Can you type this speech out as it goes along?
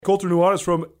Colter Nuanez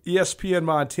from ESPN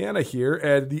Montana here,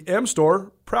 and the M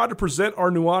Store, proud to present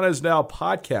our Nuanez Now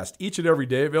podcast each and every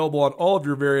day, available on all of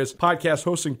your various podcast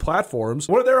hosting platforms.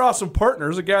 One of their awesome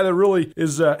partners, a guy that really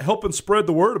is helping spread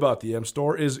the word about the M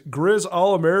Store, is Grizz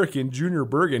All-American Junior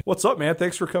Bergen. What's up, man?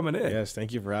 Thanks for coming in. Yes,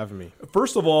 thank you for having me.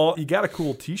 First of all, you got a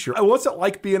cool t-shirt. What's it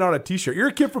like being on a t-shirt? You're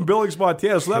a kid from Billings,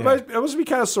 Montana, so that must be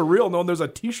kind of surreal knowing there's a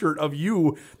t-shirt of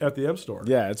you at the M Store.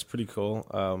 Yeah, it's pretty cool.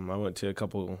 I went to a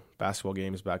couple basketball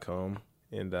games back home,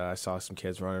 and I saw some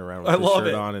kids running around with the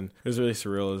shirt on, and it was really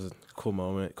surreal. It was a cool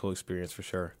moment, cool experience for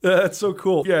sure. That's so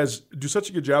cool. You guys do such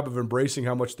a good job of embracing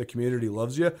how much the community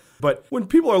loves you. But when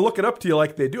people are looking up to you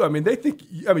like they do, they think,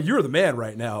 you're the man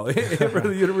right now for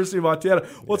the University of Montana.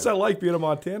 What's that like being a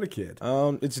Montana kid?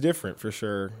 It's different for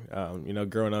sure.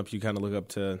 Growing up, you kind of look up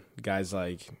to guys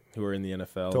like who are in the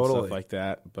NFL and stuff like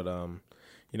that. But,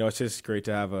 it's just great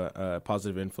to have a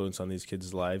positive influence on these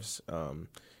kids' lives.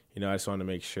 I just want to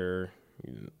make sure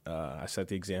I set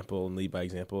the example and lead by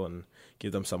example and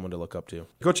give them someone to look up to.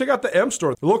 Go check out the M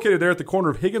Store. They're located there at the corner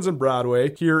of Higgins and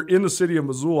Broadway here in the city of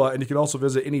Missoula, and you can also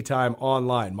visit anytime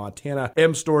online,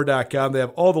 montanamstore.com. They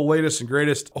have all the latest and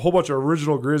greatest, a whole bunch of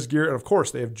original Grizz gear, and of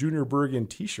course, they have Junior Bergen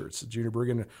t-shirts. Junior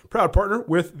Bergen, proud partner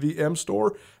with the M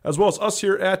Store, as well as us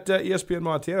here at ESPN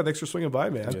Montana. Thanks for swinging by,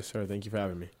 man. Yes, sir. Thank you for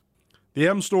having me. The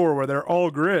M Store, where they're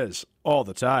all Grizz all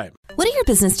the time. What are your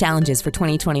business challenges for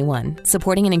 2021?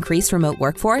 Supporting an increased remote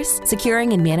workforce?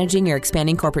 Securing and managing your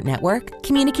expanding corporate network?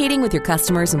 Communicating with your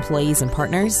customers, employees, and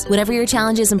partners? Whatever your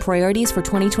challenges and priorities for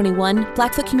 2021,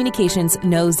 Blackfoot Communications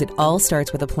knows it all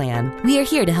starts with a plan. We are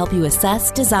here to help you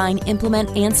assess, design,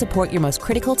 implement, and support your most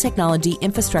critical technology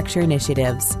infrastructure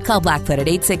initiatives. Call Blackfoot at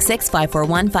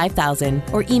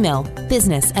 866-541-5000 or email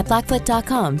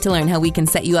business@blackfoot.com to learn how we can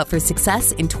set you up for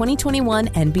success in 2021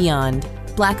 and beyond.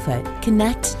 Blackfoot.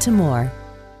 Connect to more.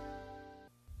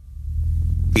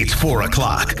 It's 4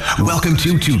 o'clock. Welcome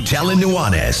to Tutela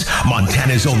Nuanez,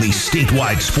 Montana's only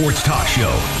statewide sports talk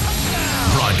show.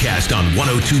 Broadcast on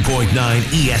 102.9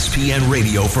 ESPN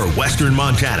Radio for Western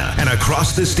Montana and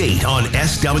across the state on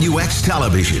SWX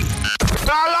Television.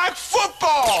 I like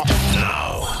football!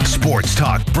 Now, sports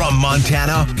talk from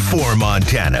Montana for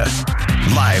Montana.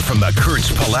 Live from the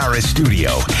Kurtz Polaris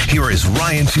studio, here is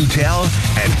Ryan Tutel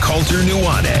and Colter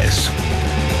Nuanez.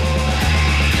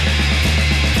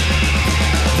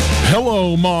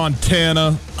 Hello,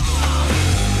 Montana.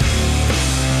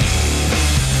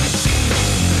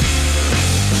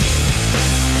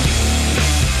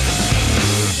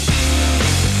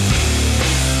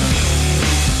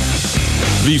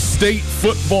 The state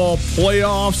football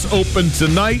playoffs open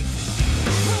tonight.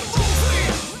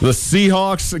 The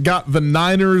Seahawks got the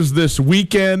Niners this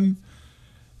weekend,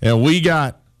 and we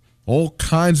got all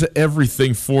kinds of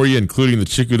everything for you, including the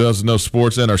chick who doesn't know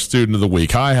sports and our student of the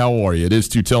week. Hi, how are you? It is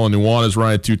Tutela Nuanez,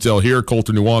 Ryan Tutel here,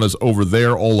 Colter Nuanez over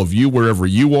there, all of you, wherever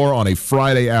you are on a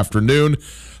Friday afternoon.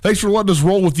 Thanks for letting us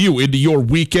roll with you into your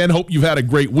weekend. Hope you've had a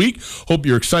great week. Hope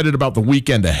you're excited about the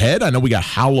weekend ahead. I know we got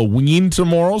Halloween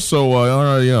tomorrow, so,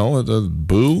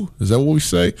 boo, is that what we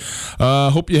say?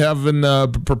 Hope you have been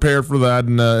prepared for that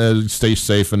and stay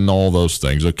safe and all those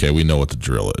things. Okay, we know what the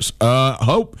drill is.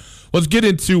 Let's get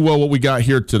into what we got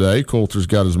here today. Colter's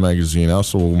got his magazine out,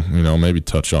 so we'll, maybe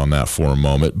touch on that for a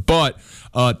moment. But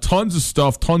tons of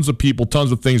stuff, tons of people,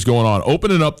 tons of things going on.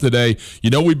 Opening up today,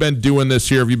 we've been doing this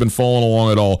here if you've been following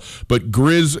along at all. But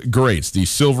Grizz Greats, the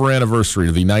silver anniversary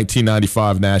of the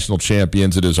 1995 national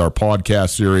champions. It is our podcast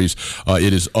series.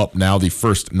 It is up now. The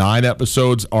first 9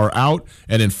 episodes are out.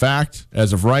 And in fact,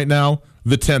 as of right now,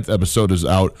 the 10th episode is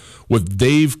out with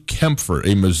Dave Kempfer,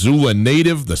 a Missoula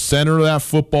native, the center of that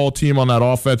football team on that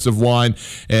offensive line,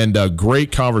 and a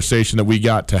great conversation that we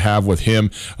got to have with him.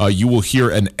 You will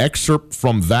hear an excerpt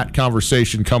from that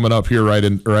conversation coming up here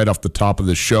right off the top of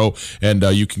the show, and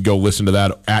you can go listen to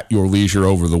that at your leisure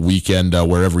over the weekend,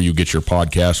 wherever you get your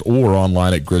podcast, or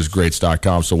online at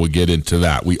grizzgreats.com, so we'll get into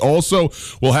that. We also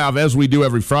will have, as we do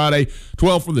every Friday,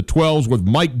 12 for the 12s with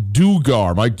Mike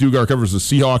Dugar. Mike Dugar covers the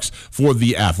Seahawks for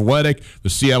The Athletic.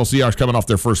 The Seattle Seahawks coming off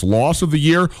their first loss of the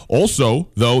year. Also,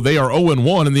 though, they are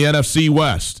 0-1 in the NFC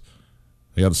West.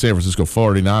 They got the San Francisco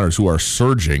 49ers, who are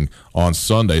surging on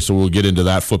Sunday, so we'll get into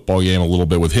that football game a little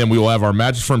bit with him. We will have our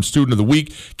Magic Firm Student of the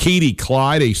Week, Katie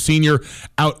Clyde, a senior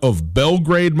out of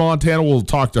Belgrade, Montana. We'll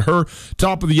talk to her.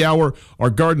 Top of the hour, our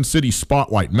Garden City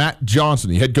Spotlight. Matt Johnson,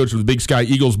 the head coach of the Big Sky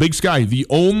Eagles. Big Sky, the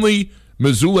only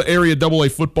Missoula area AA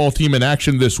football team in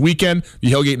action this weekend.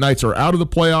 The Hellgate Knights are out of the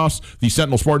playoffs. The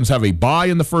Sentinel Spartans have a bye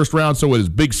in the first round, so it is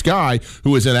Big Sky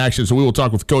who is in action. So we will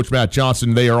talk with Coach Matt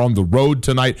Johnson. They are on the road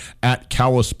tonight at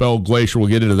Kalispell Glacier. We'll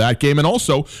get into that game and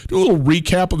also do a little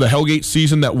recap of the Hellgate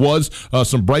season that was,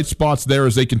 some bright spots there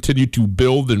as they continue to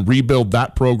build and rebuild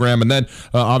that program. And then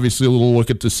obviously a little look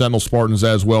at the Sentinel Spartans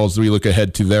as well as we look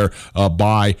ahead to their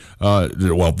bye.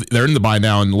 Well, they're in the bye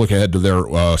now and look ahead to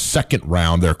their second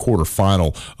round, their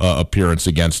quarterfinal appearance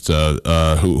against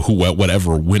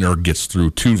whatever winner gets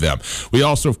through to them. We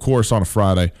also, of course, on a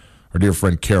Friday, our dear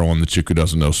friend Carolyn, the chick who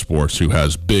doesn't know sports, who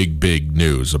has big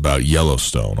news about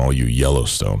Yellowstone, all you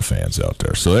Yellowstone fans out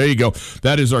there. So there you go.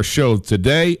 That is our show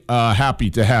today. Happy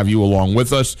to have you along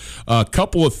with us. A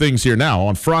couple of things here now.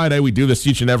 On Friday, we do this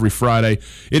each and every Friday.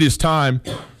 It is time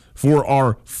for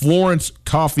our Florence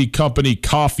Coffee Company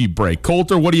coffee break.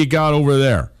 Coulter, what do you got over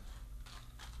there?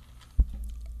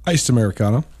 Iced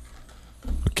Americano.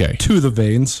 Okay. To the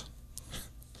veins.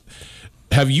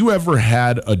 Have you ever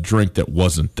had a drink that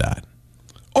wasn't that?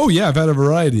 Oh, yeah. I've had a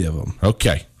variety of them.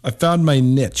 Okay. I found my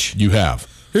niche. You have.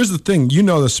 Here's the thing. You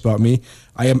know this about me.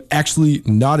 I am actually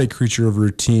not a creature of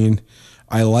routine.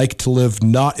 I like to live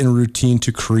not in routine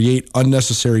to create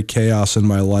unnecessary chaos in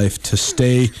my life to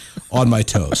stay on my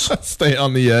toes. Stay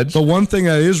on the edge. The one thing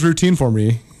that is routine for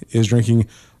me is drinking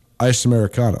iced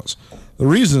Americanos. The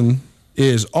reason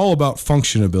is all about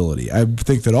functionability. I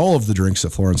think that all of the drinks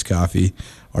at Florence Coffee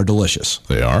are delicious.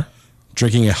 They are.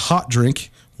 Drinking a hot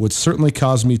drink would certainly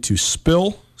cause me to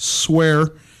spill,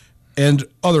 swear, and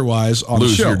otherwise on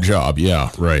lose the show. Your job.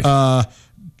 Yeah, right.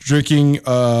 Drinking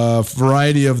a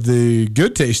variety of the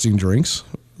good tasting drinks,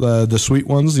 the sweet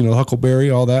ones, huckleberry,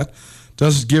 all that,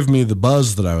 does give me the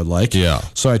buzz that I would like. Yeah.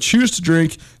 So I choose to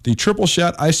drink the triple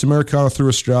shot iced Americano through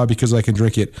a straw because I can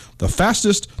drink it the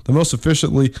fastest, the most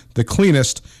efficiently, the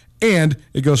cleanest, and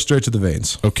it goes straight to the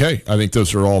veins. Okay. I think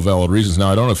those are all valid reasons.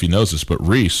 Now, I don't know if he knows this, but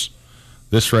Reese,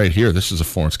 this right here, this is a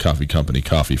Florence Coffee Company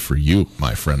coffee for you,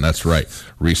 my friend. That's right.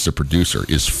 Reese, the producer,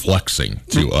 is flexing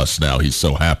to us now. He's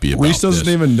so happy about Reese doesn't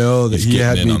even know that he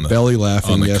had me belly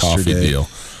laughing on the yesterday. Coffee deal.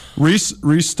 Reese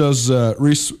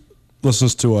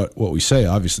listens to what we say,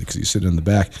 obviously, because he's sitting in the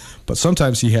back. But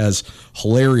sometimes he has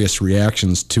hilarious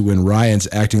reactions to when Ryan's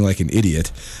acting like an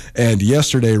idiot. And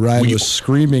yesterday, Ryan was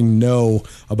screaming no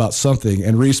about something,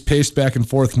 and Reese paced back and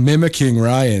forth, mimicking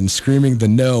Ryan, screaming the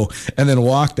no, and then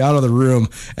walked out of the room.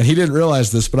 And he didn't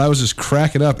realize this, but I was just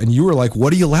cracking up. And you were like,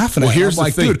 "What are you laughing at?" Here's I'm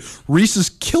like, "Dude, Reese is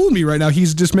killing me right now.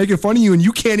 He's just making fun of you, and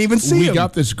you can't even see him." We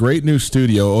got this great new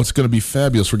studio. Oh, it's going to be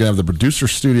fabulous. We're going to have the producer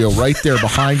studio right there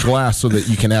behind glass so that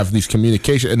you can have these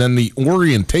communication. And then the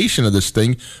orientation of this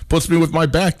thing puts me with my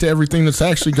back to everything that's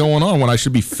actually going on when I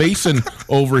should be facing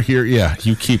over here. Yeah,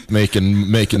 you keep making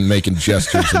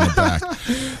gestures in the back.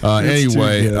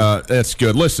 Anyway, that's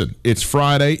good. Listen, it's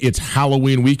Friday. It's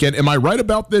Halloween weekend. Am I right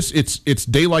about this? It's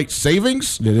daylight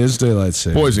savings? It is daylight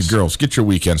savings. Boys and girls, get your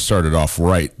weekend started off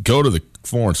right. Go to the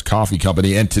Florence Coffee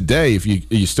Company. And today, if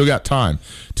you still got time,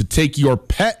 to take your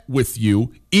pet with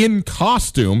you in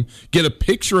costume, get a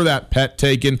picture of that pet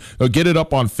taken, get it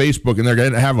up on Facebook, and they're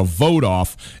going to have a vote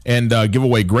off and give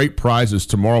away great prizes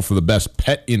tomorrow for the best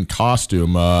pet in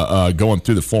costume going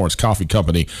through the Florence Coffee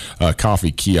Company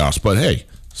coffee kiosk. But hey,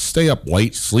 stay up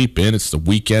late, sleep in. It's the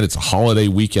weekend. It's a holiday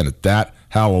weekend at that,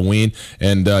 Halloween,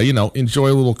 and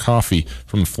enjoy a little coffee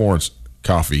from the Florence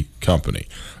Coffee Company.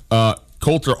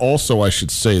 Coulter, also, I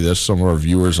should say this, some of our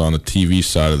viewers on the TV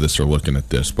side of this are looking at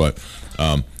this, but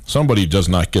somebody does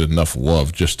not get enough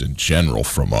love just in general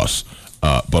from us.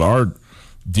 But our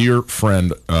dear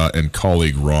friend and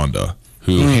colleague, Rhonda,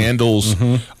 who handles,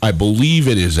 I believe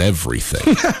it is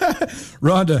everything.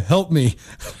 Rhonda, help me.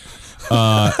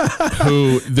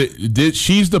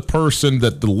 She's the person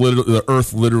that the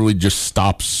earth literally just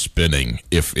stops spinning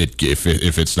if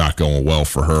it's not going well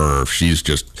for her, or if she's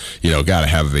just got to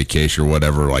have a vacation or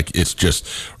whatever. Like, it's just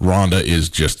Rhonda is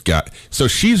just so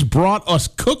she's brought us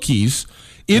cookies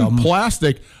in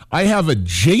plastic. I have a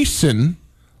Jason,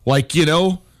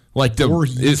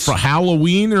 it's for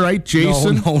Halloween, right?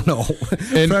 Jason? No.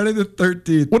 And Friday the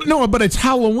 13th. Well, no, but it's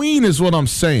Halloween is what I'm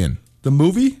saying. The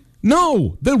movie?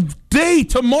 No, the day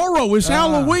tomorrow is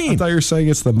Halloween. I thought you were saying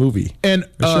it's the movie. And are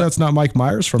you sure that's not Mike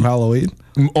Myers from Halloween?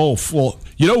 Oh, well,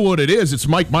 you know what it is? It's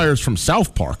Mike Myers from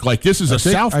South Park. Like, this is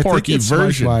South Park-y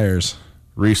version. Mike Myers.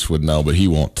 Reese would know, but he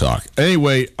won't talk.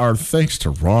 Anyway, our thanks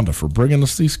to Rhonda for bringing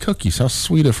us these cookies. How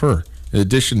sweet of her. In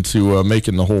addition to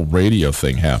making the whole radio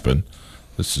thing happen,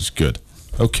 this is good.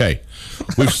 Okay,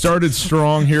 we've started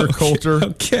strong here, Coulter.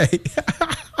 Okay.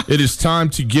 It is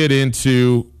time to get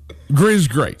into Grizz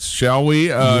greats, shall we?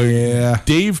 Yeah.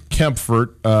 Dave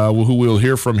Kempfert, who we'll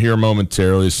hear from here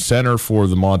momentarily, is center for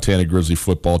the Montana Grizzly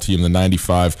football team, the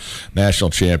 95 national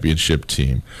championship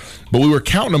team. But we were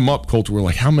counting them up, Colt. We were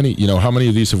like, how many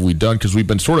of these have we done? Because we've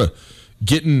been sort of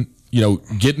getting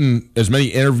as many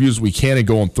interviews as we can and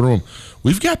going through them.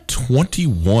 We've got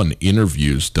 21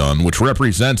 interviews done, which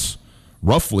represents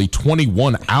roughly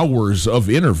 21 hours of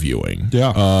interviewing.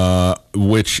 Yeah.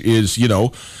 Which is,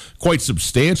 quite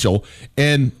substantial.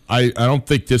 And I don't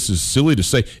think this is silly to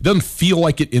say. It doesn't feel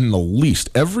like it in the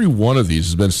least. Every one of these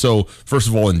has been so, first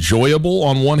of all, enjoyable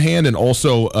on one hand and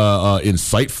also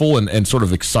insightful and sort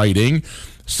of exciting.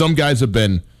 Some guys have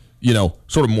been,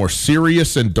 sort of more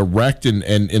serious and direct in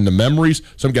the memories.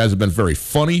 Some guys have been very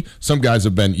funny. Some guys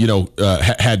have been,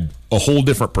 had a whole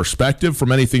different perspective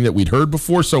from anything that we'd heard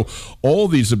before. So all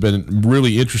of these have been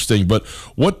really interesting. But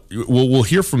we'll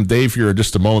hear from Dave here in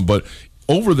just a moment. But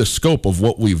over the scope of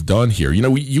what we've done here,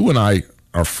 you and I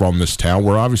are from this town.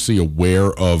 We're obviously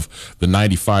aware of the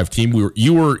 95 team.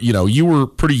 You were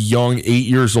pretty young, 8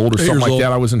 years old or something like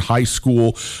that. I was in high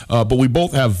school, but we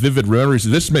both have vivid memories.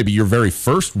 This may be your very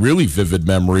first really vivid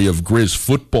memory of Grizz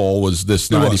football was this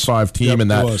 95 team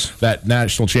and that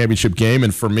national championship game.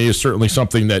 And for me, it's certainly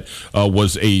something that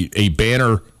was a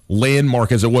banner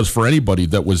landmark as it was for anybody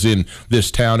that was in this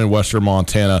town in western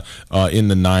Montana in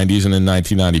the 90s and in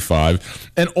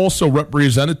 1995, and also not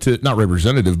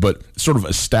representative, but sort of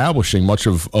establishing much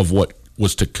of what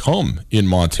was to come in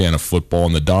Montana football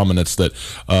and the dominance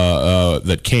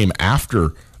that came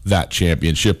after that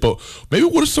championship. But maybe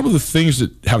what are some of the things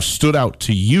that have stood out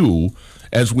to you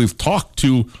as we've talked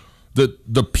to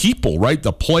the people, right?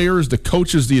 The players, the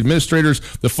coaches, the administrators,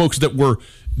 the folks that were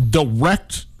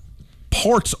direct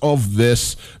parts of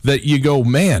this that you go,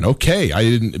 man, okay, I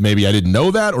didn't know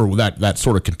that, or that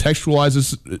sort of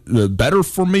contextualizes better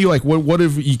for me. Like what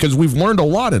have, because we've learned a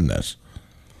lot in this.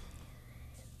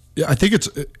 Yeah, I think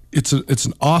it's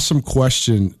an awesome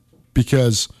question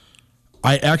because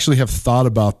I actually have thought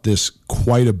about this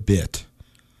quite a bit.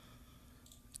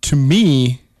 To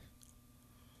me,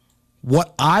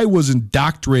 what I was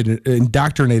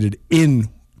indoctrinated in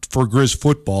for Grizz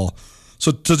football.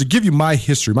 So to give you my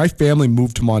history, my family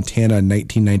moved to Montana in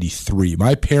 1993.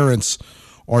 My parents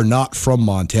are not from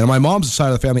Montana. My mom's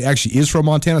side of the family actually is from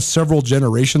Montana several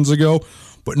generations ago,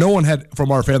 but no one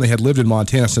from our family had lived in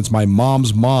Montana since my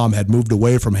mom's mom had moved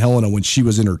away from Helena when she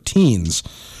was in her teens,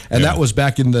 and that was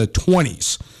back in the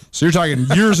 20s. So you're talking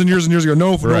years and years and years ago.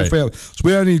 No family. So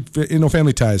we don't need no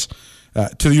family ties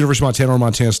to the University of Montana or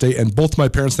Montana State. And both my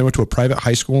parents, they went to a private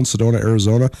high school in Sedona,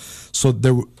 Arizona. So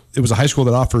it was a high school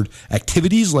that offered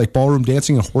activities like ballroom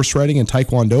dancing and horse riding and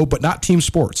taekwondo, but not team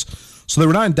sports. So they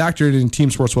were not indoctrinated in team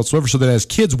sports whatsoever. So that as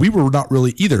kids, we were not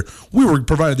really either. We were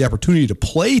provided the opportunity to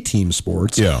play team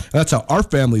sports. Yeah. And that's how our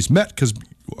families met because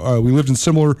we lived in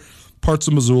similar parts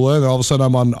of Missoula. And all of a sudden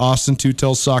I'm on Austin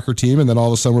Two-Tail's soccer team. And then all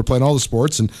of a sudden we're playing all the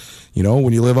sports. And,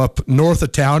 when you live up north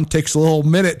of town, it takes a little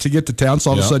minute to get to town.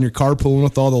 So all of a sudden you're carpooling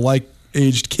with all the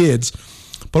like-aged kids.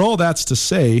 But all that's to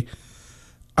say,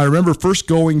 I remember first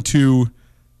going to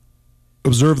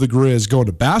observe the Grizz going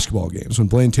to basketball games when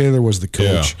Blaine Taylor was the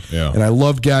coach. Yeah. And I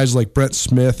loved guys like Brett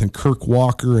Smith and Kirk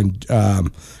Walker and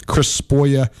Chris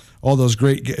Spoya, all those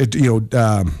great,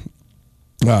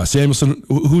 Samuelson.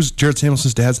 Who's Jared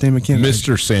Samuelson's dad's name again?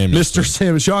 Mr. Samuelson. Mr.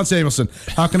 Samuelson. Sean Samuelson.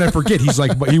 How can I forget? He was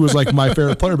like my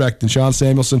favorite player back then, Sean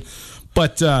Samuelson.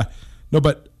 But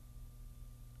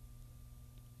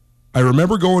I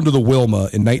remember going to the Wilma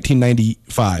in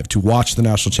 1995 to watch the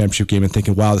national championship game and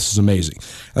thinking, wow, this is amazing.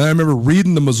 And I remember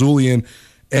reading the Missoulian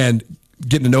and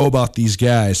getting to know about these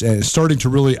guys and starting to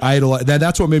really idolize.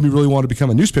 That's what made me really want to become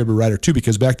a newspaper writer, too,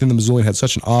 because back then the Missoulian had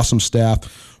such an awesome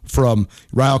staff, from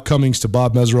Ryle Cummings to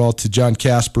Bob Meserol to John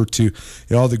Casper to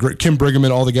all the great Kim Brigham,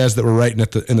 all the guys that were writing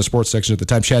in the sports section at the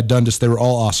time. Chad Dundas, they were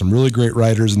all awesome, really great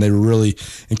writers, and they were really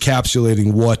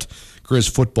encapsulating what Grizz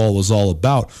football was all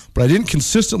about. But I didn't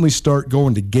consistently start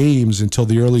going to games until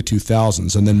the early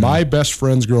 2000s. And then my best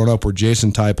friends growing up were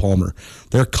Jason Ty Palmer.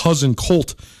 Their cousin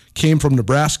Colt came from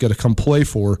Nebraska to come play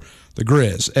for the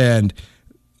Grizz. And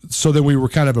so then we were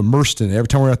kind of immersed in it. Every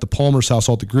time we were at the Palmer's house,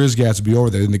 all the Grizz guys would be over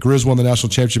there. And the Grizz won the national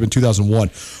championship in 2001.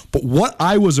 But what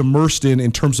I was immersed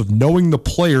in terms of knowing the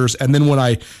players, and then when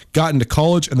I got into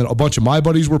college, and then a bunch of my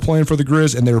buddies were playing for the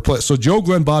Grizz, and they were playing. So Joe,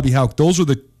 Glenn, Bobby Houck, those are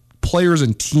the players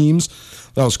and teams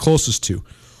that I was closest to.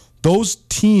 Those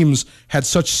teams had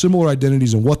such similar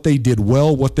identities in what they did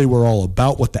well, what they were all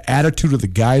about, what the attitude of the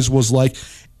guys was like.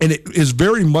 And it is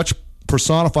very much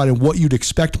personified in what you'd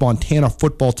expect Montana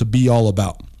football to be all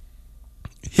about.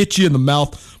 Hit you in the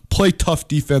mouth, play tough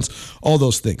defense, all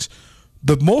those things.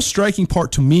 The most striking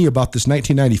part to me about this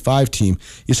 1995 team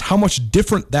is how much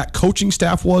different that coaching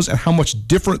staff was and how much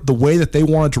different the way that they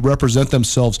wanted to represent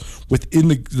themselves within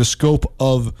the scope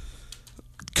of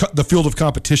the field of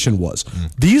competition was.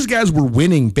 These guys were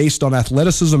winning based on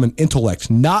athleticism and intellect,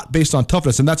 not based on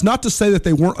toughness. And that's not to say that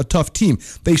they weren't a tough team.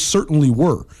 They certainly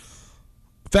were.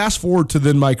 Fast forward to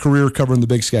then my career covering the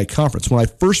Big Sky Conference. When I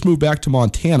first moved back to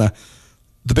Montana,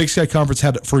 the Big Sky Conference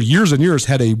had, for years and years,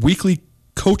 had a weekly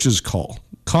conference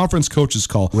coaches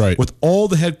call, with all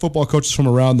the head football coaches from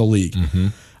around the league.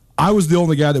 I was the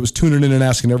only guy that was tuning in and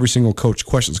asking every single coach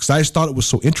questions because I just thought it was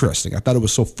so interesting. I thought it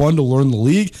was so fun to learn the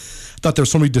league. I thought there were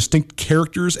so many distinct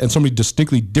characters and so many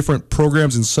distinctly different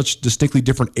programs in such distinctly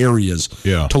different areas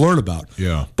to learn about.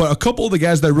 But a couple of the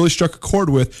guys that I really struck a chord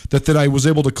with that I was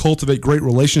able to cultivate great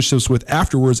relationships with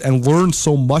afterwards and learn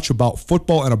so much about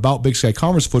football and about Big Sky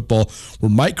Conference football were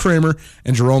Mike Kramer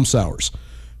and Jerome Sowers.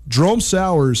 Jerome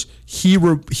Sowers, he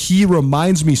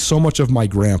reminds me so much of my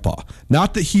grandpa.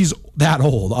 Not that he's that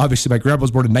old. Obviously, my grandpa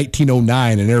was born in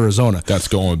 1909 in Arizona. That's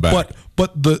going back.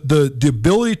 But the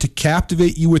ability to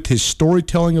captivate you with his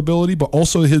storytelling ability, but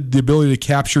also the ability to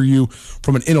capture you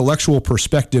from an intellectual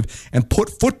perspective and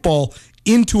put football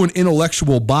into an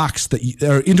intellectual box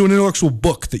into an intellectual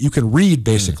book that you can read,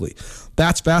 basically.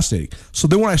 That's fascinating. So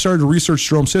then when I started to research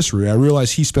Jerome's history, I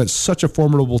realized he spent such a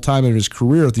formidable time in his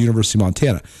career at the University of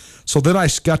Montana. So then I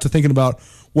got to thinking about,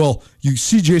 well, you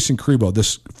see Jason Crebo,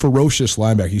 this ferocious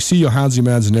linebacker. You see Johansi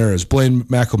Manzanares, Blaine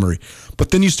McElmurray.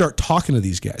 But then you start talking to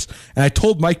these guys. And I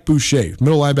told Mike Boucher,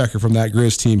 middle linebacker from that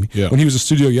Grizz team, when he was in the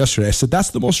studio yesterday, I said,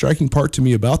 that's the most striking part to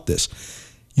me about this.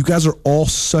 You guys are all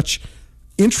such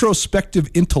introspective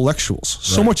intellectuals,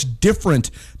 so much different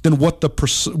than what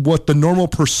the normal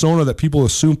persona that people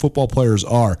assume football players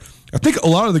are. I think a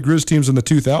lot of the Grizz teams in the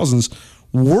 2000s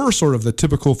were sort of the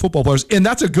typical football players, and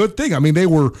that's a good thing. I mean, they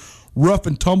were rough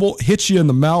and tumble, hit you in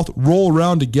the mouth, roll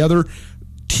around together,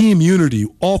 team unity,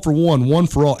 all for one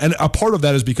for all. And a part of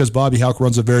that is because Bobby Hauck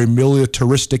runs a very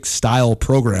militaristic style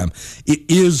program. It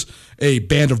is a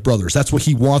band of brothers. That's what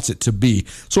he wants it to be.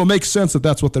 So it makes sense that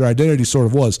that's what their identity sort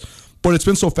of was. But it's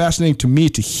been so fascinating to me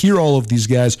to hear all of these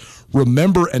guys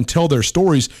remember and tell their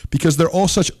stories because they're all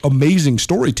such amazing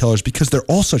storytellers because they're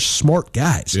all such smart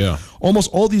guys. Almost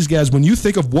all these guys, when you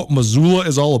think of what Missoula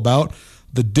is all about,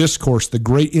 the discourse, the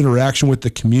great interaction with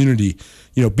the community,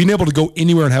 being able to go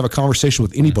anywhere and have a conversation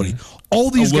with anybody.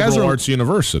 All these guys are arts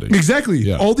university.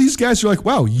 Exactly. All these guys are like,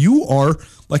 wow, you are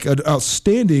like an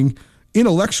outstanding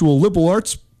intellectual liberal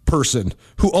arts person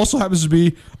who also happens to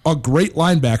be a great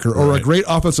linebacker or a great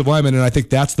offensive lineman, and I think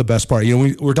that's the best part.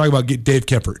 We're talking about Dave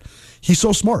Kempert. He's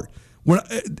so smart. When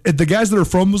the guys that are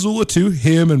from Missoula too,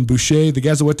 him and Boucher, the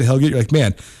guys that went to Hellgate, you're like,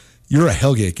 man, you're a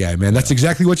Hellgate guy, man. That's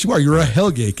exactly what you are. You're a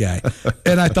Hellgate guy.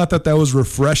 And I thought that was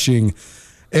refreshing.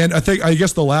 And I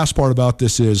guess the last part about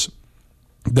this is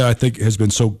that I think has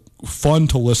been so fun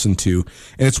to listen to,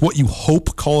 and it's what you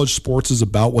hope college sports is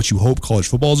about, what you hope college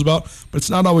football is about, but it's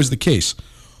not always the case.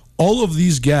 All of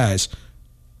these guys,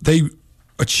 they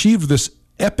achieved this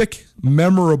epic,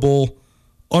 memorable,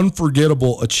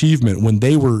 unforgettable achievement when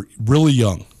they were really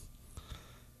young.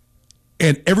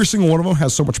 And every single one of them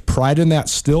has so much pride in that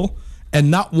still, and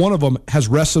not one of them has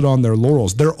rested on their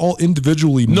laurels. They're all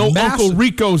individually Uncle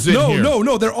Rico's in here.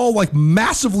 No. They're all like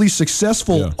massively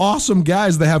successful, awesome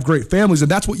guys that have great families,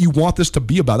 and that's what you want this to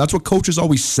be about. That's what coaches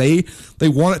always say they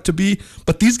want it to be,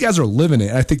 but these guys are living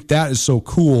it, and I think that is so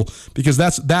cool because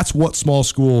that's what small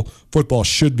school football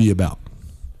should be about.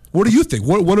 What do you think?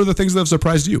 What are the things that have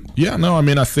surprised you? Yeah, no, I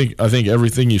mean, I think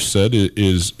everything you said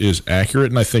is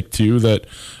accurate, and I think too that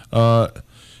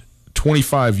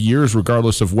 25 years,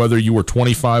 regardless of whether you were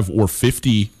 25 or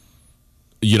 50,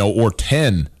 or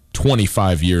 10,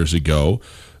 25 years ago,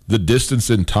 the distance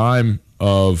in time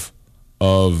of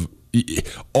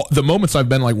the moments I've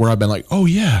been like, where I've been like, oh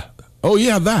yeah,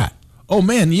 that, oh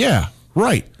man, yeah,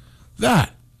 right,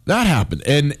 that happened,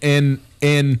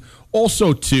 and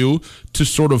also too to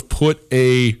sort of put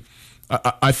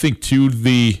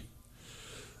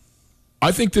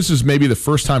I think this is maybe the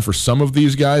first time for some of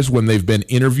these guys when they've been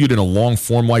interviewed in a long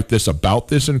form like this about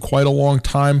this in quite a long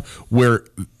time, where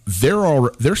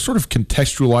they're sort of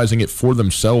contextualizing it for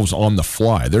themselves on the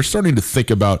fly. They're starting to think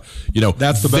about,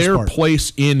 that's their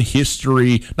place in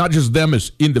history, not just them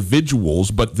as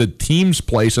individuals, but the team's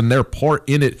place and their part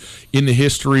in it, in the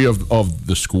history of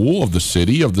the school, of the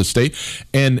city, of the state.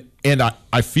 And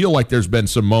I feel like there's been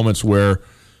some moments where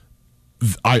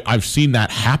I've seen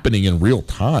that happening in real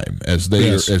time as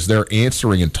they're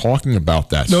answering and talking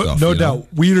about that stuff. No doubt.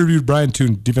 We interviewed Brian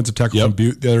Toon, defensive tackle from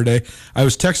Butte, the other day. I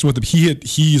was texting with him.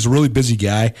 He's a really busy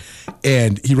guy,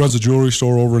 and he runs a jewelry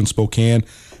store over in Spokane.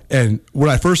 And when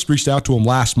I first reached out to him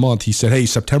last month, he said, hey,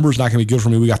 September's not going to be good for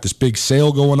me. We got this big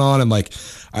sale going on, and like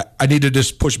I need to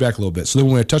just push back a little bit. So then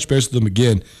when I touch base with him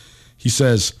again, he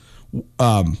says,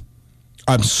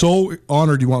 I'm so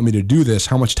honored you want me to do this.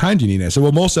 How much time do you need? I said,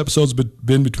 well, most episodes have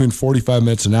been between 45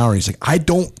 minutes and an hour. And he's like, I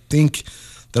don't think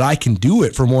that I can do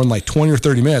it for more than like 20 or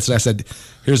 30 minutes. And I said,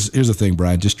 here's the thing,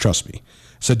 Brian, just trust me.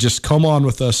 I said, just come on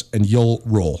with us and you'll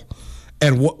roll.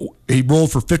 And he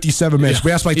rolled for 57 minutes. Yeah,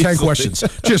 we asked like 10 questions.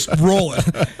 Just roll it.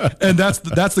 And that's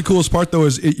the coolest part, though,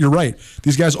 is you're right.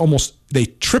 These guys they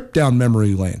trip down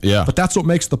memory lane. Yeah. But that's what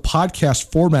makes the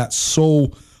podcast format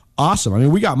so awesome. I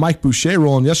mean, we got Mike Boucher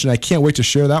rolling yesterday. I can't wait to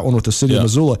share that one with the city of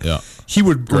Missoula. Yeah. He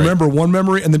would remember one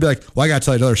memory and then be like, well, I got to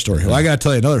tell you another story. Well, I got to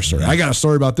tell you another story. I got a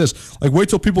story about this. Like, wait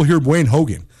till people hear Wayne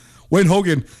Hogan. Wayne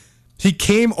Hogan, he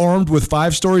came armed with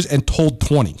 5 stories and told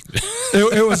 20.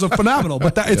 It was a phenomenal.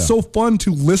 But it's so fun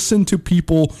to listen to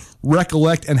people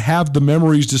recollect and have the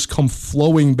memories just come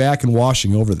flowing back and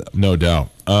washing over them. No doubt.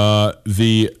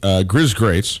 The Grizz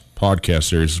Greats podcast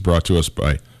series is brought to us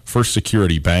by First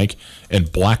Security Bank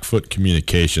and Blackfoot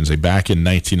Communications. Back in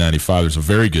 1995, there's a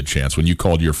very good chance when you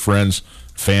called your friends,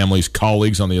 families,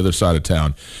 colleagues on the other side of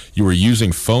town, you were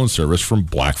using phone service from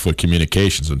Blackfoot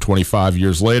Communications. And 25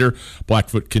 years later,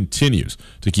 Blackfoot continues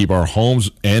to keep our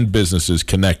homes and businesses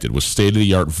connected with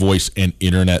state-of-the-art voice and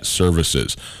internet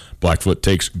services. Blackfoot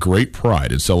takes great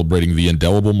pride in celebrating the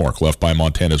indelible mark left by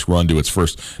Montana's run to its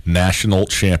first national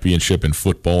championship in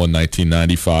football in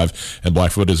 1995, and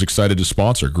Blackfoot is excited to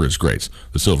sponsor Grizz Greats,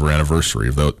 the silver anniversary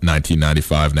of the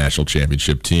 1995 national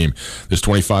championship team. This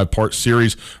 25-part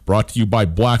series brought to you by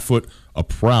Blackfoot, a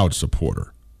proud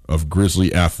supporter of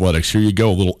Grizzly Athletics. Here you go,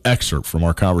 a little excerpt from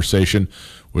our conversation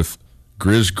with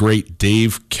Grizz Great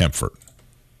Dave Kempfert.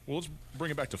 Well, let's bring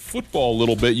it back to football a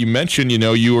little bit. You mentioned,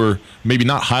 you were maybe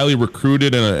not highly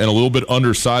recruited and a little bit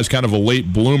undersized, kind of a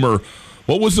late bloomer.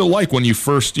 What was it like when you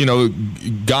first,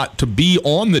 got to be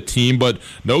on the team, but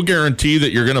no guarantee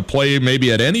that you're going to play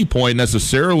maybe at any point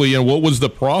necessarily? And what was the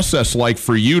process like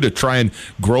for you to try and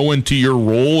grow into your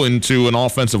role into an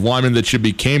offensive lineman that you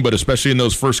became, but especially in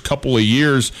those first couple of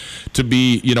years to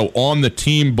be, on the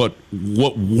team, but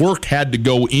what work had to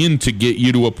go in to get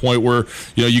you to a point where,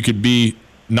 you could be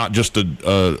not just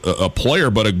a player,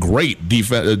 but a great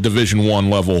Division I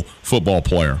level football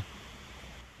player?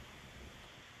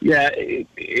 Yeah,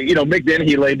 Mick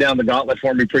Dennehy laid down the gauntlet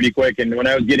for me pretty quick. And when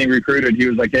I was getting recruited, he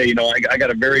was like, hey, I got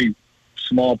a very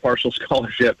small partial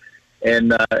scholarship.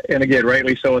 And again,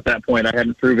 rightly so at that point. I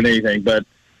hadn't proven anything. But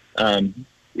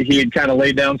he had kind of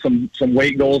laid down some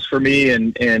weight goals for me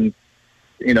and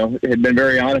had been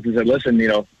very honest and said,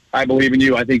 listen, I believe in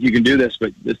you. I think you can do this,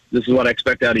 but this is what I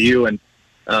expect out of you. And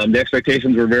the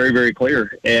expectations were very, very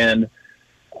clear. And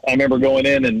I remember going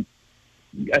in, and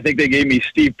I think they gave me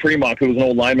Steve Primock, who was an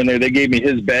old lineman there. They gave me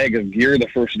his bag of gear the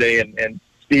first day, and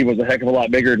Steve was a heck of a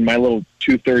lot bigger than my little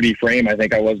 230 frame. I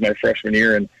think I was my freshman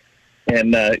year, and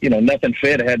nothing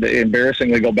fit. I had to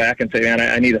embarrassingly go back and say, man,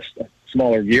 I need a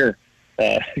smaller gear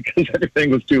because everything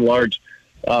was too large.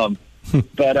 But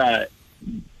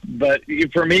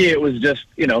for me, it was just,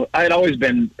 I had always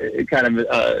been kind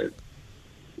of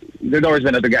there's always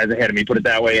been other guys ahead of me, put it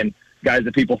that way, and guys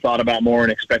that people thought about more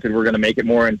and expected were going to make it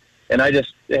more. And I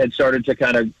just had started to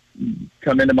kind of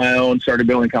come into my own, started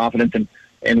building confidence,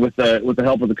 and with the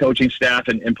help of the coaching staff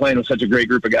and playing with such a great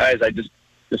group of guys, I just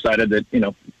decided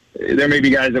that, there may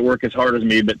be guys that work as hard as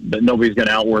me, but nobody's going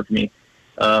to outwork me.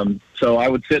 So I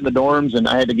would sit in the dorms, and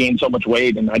I had to gain so much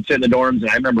weight, and I'd sit in the dorms, and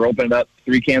I remember opening up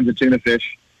 3 cans of tuna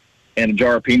fish and a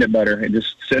jar of peanut butter and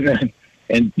just sitting there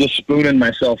and just spooning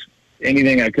myself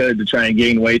anything I could to try and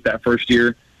gain weight that first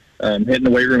year, hitting the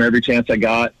weight room every chance I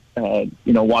got,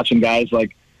 watching guys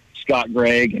like Scott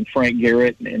Gregg and Frank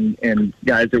Garrett and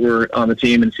guys that were on the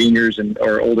team and seniors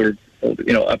or older,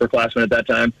 upperclassmen at that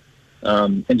time,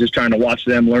 and just trying to watch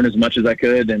them learn as much as I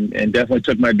could, and definitely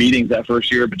took my beatings that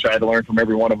first year, but tried to learn from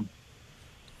every one of them.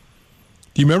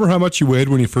 Do you remember how much you weighed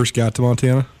when you first got to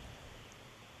Montana?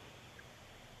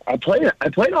 I played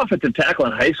offensive tackle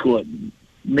in high school at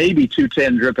maybe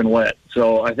 210 dripping wet.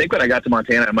 So I think when I got to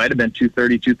Montana, I might have been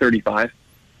 230, 235.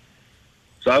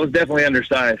 So I was definitely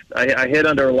undersized. I hid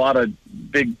under a lot of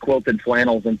big quilted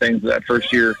flannels and things that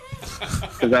first year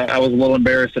because I was a little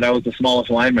embarrassed that I was the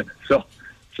smallest lineman. So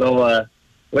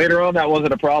later on, that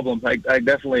wasn't a problem. I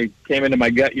definitely came into my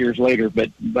gut years later,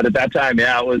 but at that time,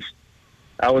 yeah,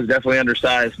 I was definitely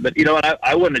undersized. But you know what?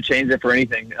 I wouldn't have changed it for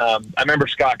anything. I remember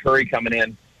Scott Curry coming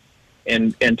in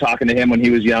and talking to him when he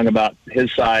was young about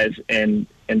his size and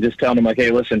just telling him, like,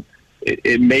 hey, listen,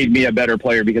 it made me a better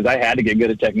player because I had to get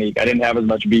good at technique. I didn't have as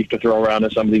much beef to throw around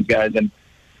as some of these guys. And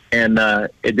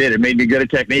it did. It made me good at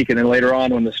technique. And then later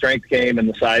on when the strength came and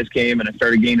the size came and I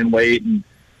started gaining weight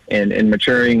and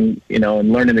maturing, you know,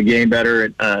 and learning the game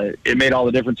better, it made all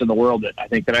the difference in the world that I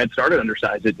think that I had started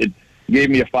undersized. It gave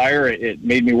me a fire. It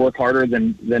made me work harder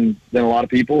than a lot of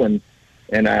people.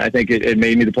 And I think it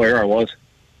made me the player I was.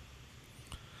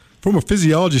 From a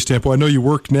physiology standpoint, I know you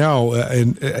work now,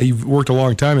 and you've worked a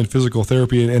long time in physical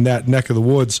therapy in that neck of the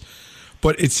woods.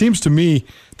 But it seems to me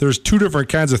there's two different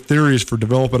kinds of theories for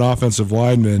developing offensive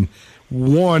linemen.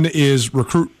 One is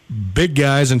recruit big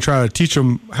guys and try to teach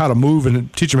them how to move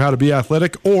and teach them how to be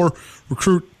athletic, or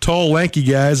recruit tall, lanky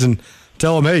guys and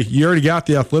tell them, hey, you already got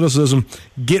the athleticism,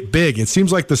 get big. It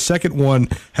seems like the second one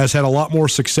has had a lot more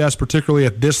success, particularly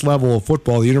at this level of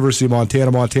football, the University of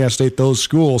Montana, Montana State, those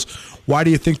schools. Why do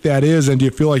you think that is, and do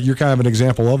you feel like you're kind of an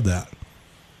example of that?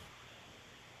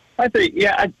 I think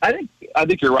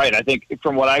you're right. I think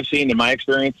from what I've seen in my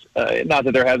experience, not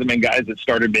that there hasn't been guys that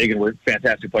started big and were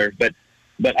fantastic players, but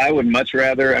I would much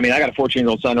rather. I mean, I got a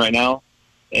 14-year-old son right now,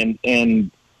 and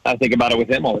I think about it with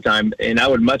him all the time. And I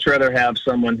would much rather have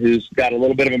someone who's got a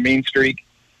little bit of a mean streak,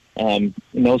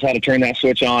 knows how to turn that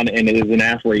switch on, and is an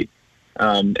athlete,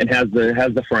 and has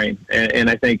the frame. And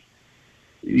I think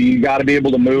you got to be able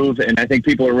to move. And I think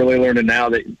people are really learning now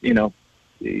that, you know,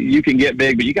 you can get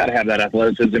big, but you got to have that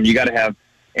athleticism. You got to have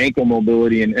ankle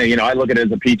mobility. And, you know, I look at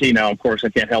it as a PT now. Of course, I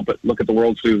can't help but look at the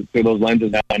world through those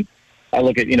lenses now. And I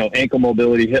look at, you know, ankle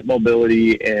mobility, hip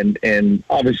mobility, and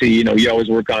obviously, you know, you always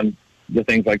work on the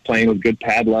things like playing with good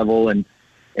pad level and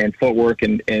footwork.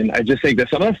 And I just think that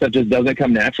some of that stuff just doesn't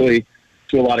come naturally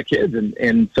to a lot of kids.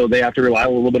 And so they have to rely a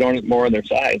little bit on it more on their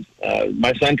size.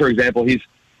 My son, for example, he's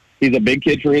a big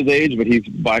kid for his age, but he's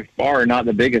by far not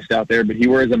the biggest out there, but he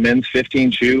wears a men's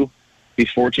 15 shoe. He's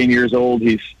 14 years old.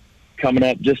 He's coming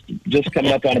up, just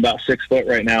coming up on about 6 foot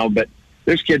right now, but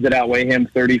there's kids that outweigh him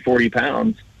 30, 40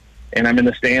 pounds. And I'm in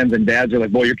the stands and dads are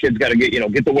like, boy, your kid's got to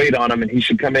get the weight on him and he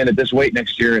should come in at this weight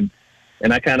next year.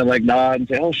 And I kind of like nod and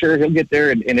say, oh, sure, he'll get there.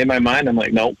 And in my mind, I'm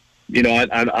like, no, you know,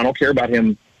 I don't care about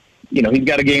him. You know, he's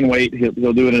got to gain weight.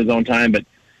 He'll do it in his own time. But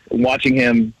watching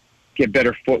him get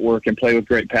better footwork and play with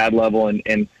great pad level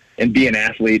and be an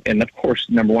athlete. And, of course,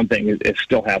 number one thing is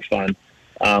still have fun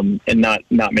and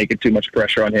not make it too much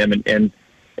pressure on him. And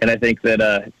I think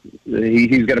that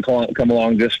he's going to come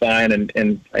along just fine. And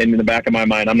in the back of my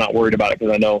mind, I'm not worried about it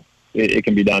because I know it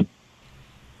can be done.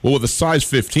 Well, with a size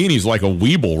 15, he's like a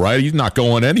weeble, right? He's not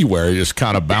going anywhere. He just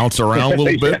kind of bounce around a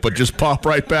little bit, but just pop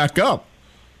right back up.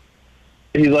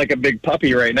 He's like a big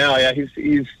puppy right now. Yeah,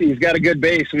 he's got a good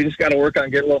base. We just got to work on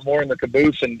getting a little more in the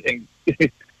caboose, and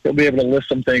he'll be able to lift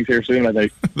some things here soon, I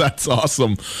think. That's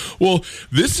awesome. Well,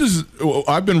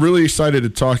 I've been really excited to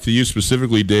talk to you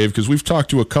specifically, Dave, because we've talked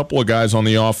to a couple of guys on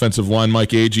the offensive line, Mike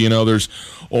Agee and others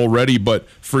already, but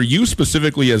for you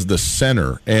specifically as the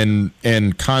center and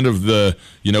kind of the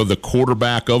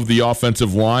quarterback of the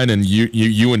offensive line, and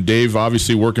you and Dave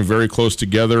obviously working very close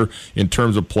together in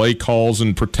terms of play calls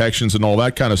and protections and all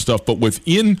that kind of stuff, but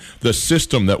within the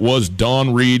system that was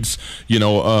Don Reed's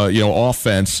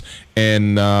offense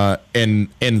and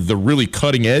the really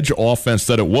cutting edge offense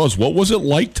that it was, what was it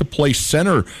like to play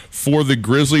center for the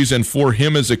Grizzlies and for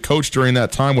him as a coach during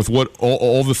that time with what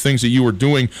all the things that you were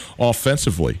doing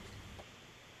offensively?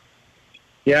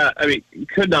 Yeah, I mean,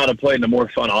 could not have played in a more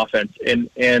fun offense. And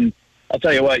I'll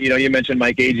tell you what, you mentioned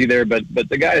Mike Agee there, but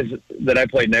the guys that I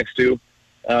played next to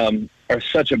are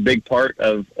such a big part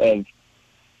of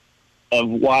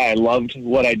why I loved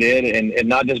what I did, and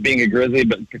not just being a Grizzly,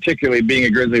 but particularly being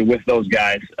a Grizzly with those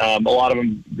guys. A lot of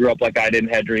them grew up like I did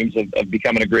and had dreams of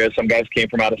becoming a Grizz. Some guys came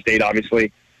from out of state,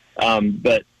 obviously.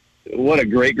 But what a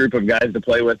great group of guys to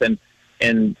play with, and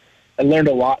I learned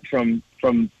a lot from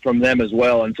them as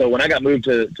well. And so when I got moved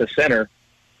to center,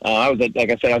 I was a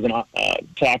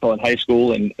tackle in high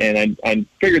school, and I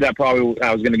figured that probably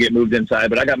I was going to get moved inside,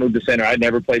 but I got moved to center. I'd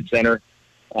never played center.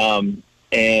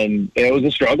 And it was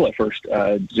a struggle at first,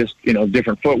 just,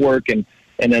 different footwork and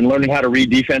then learning how to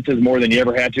read defenses more than you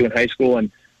ever had to in high school.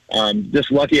 And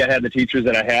just lucky I had the teachers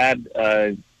that I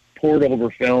had, poured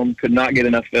over film, could not get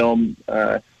enough film.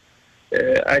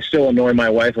 I still annoy my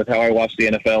wife with how I watch the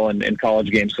NFL and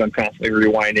college games, so I'm constantly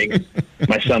rewinding.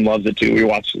 My son loves it too. We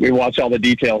watch all the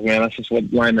details, man. That's just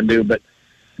what linemen do. But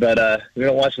we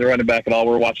don't watch the running back at all.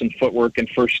 We're watching footwork and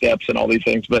first steps and all these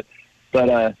things. But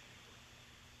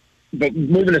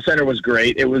moving to center was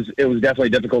great. It was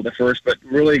definitely difficult at first, but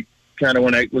really kind of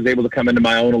when I was able to come into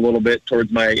my own a little bit towards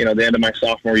my, the end of my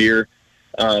sophomore year.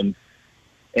 And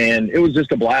it was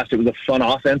just a blast. It was a fun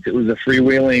offense. It was a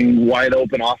freewheeling, wide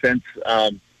open offense.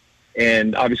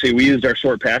 And obviously we used our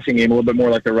short passing game a little bit more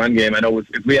like the run game. I know if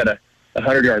we had a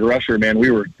 100-yard rusher, man,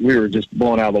 we were just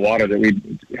blown out of the water that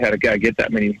we had a guy get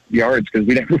that many yards because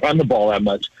we didn't run the ball that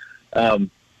much.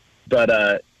 But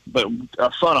a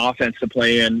fun offense to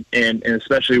play in, and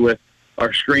especially with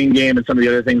our screen game and some of the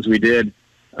other things we did,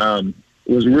 it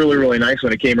was really, really nice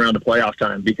when it came around to playoff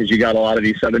time, because you got a lot of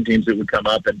these Southern teams that would come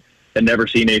up and never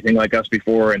seen anything like us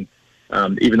before. And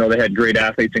even though they had great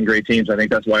athletes and great teams, I think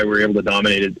that's why we were able to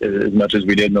dominate it as much as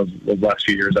we did in those last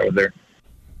few years I was there.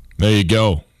 There you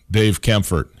go, Dave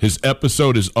Kempfert. His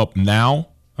episode is up now.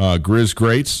 Grizz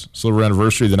Greats, silver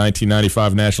anniversary of the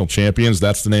 1995 national champions.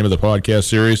 That's the name of the podcast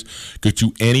series. Go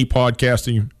to any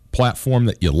podcasting platform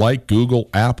that you like, Google,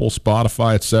 Apple,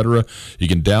 Spotify, etc. You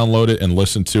can download it and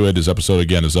listen to it. His episode,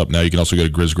 again, is up now. You can also go to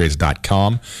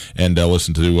grizzgreats.com and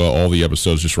listen to all the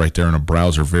episodes just right there in a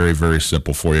browser. Very, very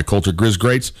simple for you. Culture Grizz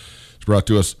Greats is brought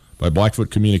to us by Blackfoot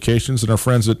Communications and our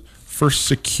friends at First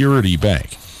Security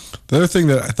Bank. The other thing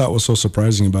that I thought was so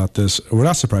surprising about this, or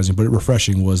not surprising, but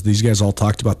refreshing, was these guys all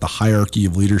talked about the hierarchy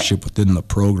of leadership within the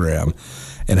program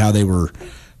and how they were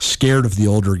scared of the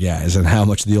older guys and how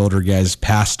much the older guys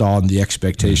passed on the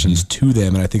expectations to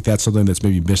them. And I think that's something that's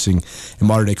maybe missing in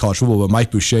modern-day college football. But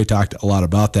Mike Boucher talked a lot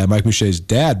about that. Mike Boucher's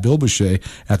dad, Bill Boucher,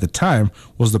 at the time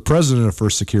was the president of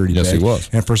First Security Bank. Yes, he was.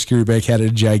 And First Security Bank had a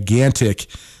gigantic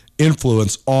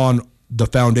influence on the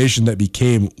foundation that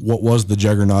became what was the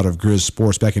juggernaut of Grizz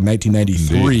sports back in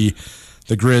 1993. Indeed.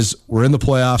 The Grizz were in the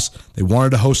playoffs. They wanted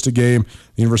to host a game.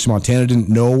 The University of Montana didn't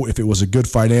know if it was a good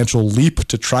financial leap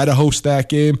to try to host that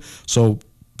game. So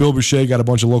Bill Boucher got a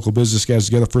bunch of local business guys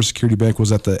together. First Security Bank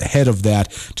was at the head of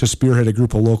that to spearhead a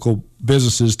group of local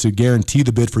businesses to guarantee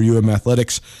the bid for UM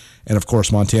Athletics. And, of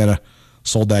course, Montana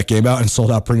sold that game out and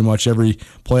sold out pretty much every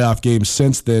playoff game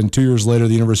since then. 2 years later,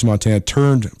 the University of Montana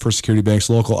turned First Security Bank's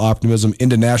local optimism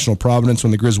into national prominence when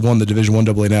the Grizz won the Division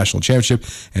I AA National Championship.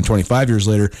 And 25 years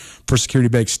later, First Security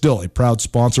Bank still a proud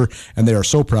sponsor, and they are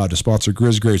so proud to sponsor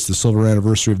Grizz Greats, the silver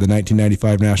anniversary of the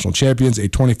 1995 national champions, a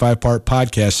 25-part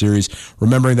podcast series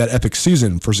remembering that epic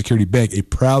season. First Security Bank, a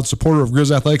proud supporter of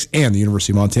Grizz Athletics and the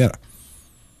University of Montana.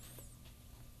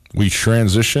 We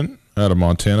transition out of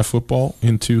Montana football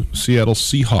into Seattle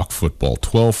Seahawk football.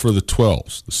 12 for the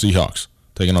 12s. The Seahawks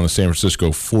taking on the San Francisco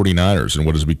 49ers in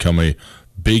what has become a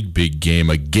big, big game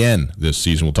again this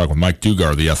season. We'll talk with Mike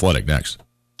Dugar, the Athletic, next.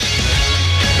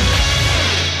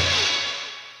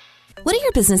 What are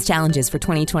your business challenges for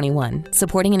 2021?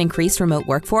 Supporting an increased remote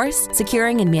workforce?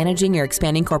 Securing and managing your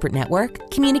expanding corporate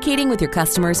network? Communicating with your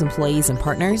customers, employees, and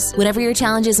partners? Whatever your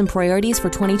challenges and priorities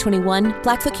for 2021,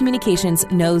 Blackfoot Communications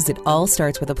knows it all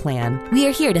starts with a plan. We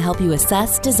are here to help you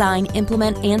assess, design,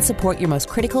 implement, and support your most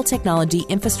critical technology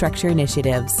infrastructure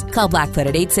initiatives. Call Blackfoot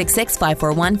at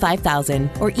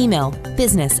 866-541-5000 or email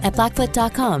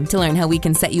business@blackfoot.com to learn how we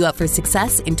can set you up for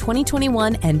success in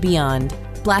 2021 and beyond.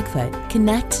 Blackfoot,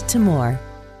 connect to more.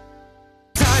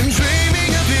 I'm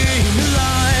dreaming of being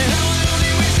alive.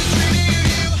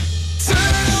 Turn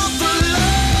off the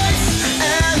lights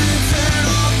and turn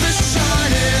off the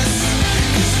shyness.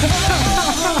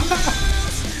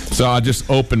 So I just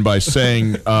opened by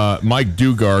saying Mike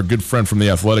Dugar, good friend from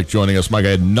The Athletic, joining us. Mike, I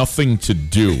had nothing to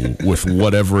do with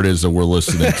whatever it is that we're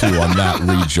listening to on that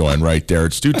rejoin right there.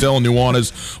 It's Stu Tell and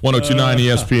Nuanez, 102.9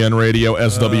 ESPN Radio,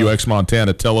 SWX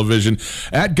Montana Television,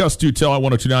 at Gus Dutel at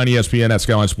 102.9 ESPN, at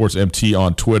Skyline Sports MT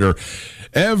on Twitter.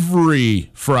 Every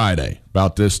Friday,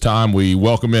 about this time, we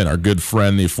welcome in our good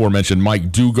friend, the aforementioned Mike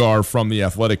Dugar from The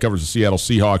Athletic, covers the Seattle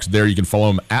Seahawks there. You can follow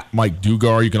him at Mike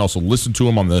Dugar. You can also listen to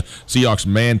him on the Seahawks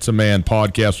Man-to-Man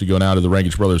podcast. We go now to the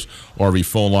Rankage Brothers RV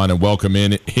phone line and welcome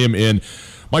him in.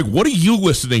 Mike, what are you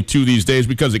listening to these days?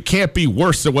 Because it can't be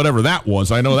worse than whatever that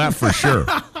was. I know that for sure.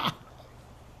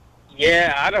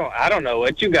 Yeah, I don't know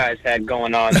what you guys had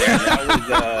going on there.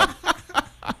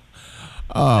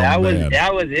 That was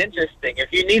that was interesting.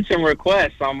 If you need some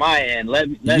requests on my end, let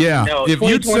me know. If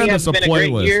you'd send us a playlist. 2020 has been a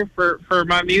great year for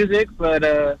my music, but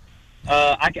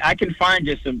I can find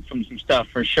you some stuff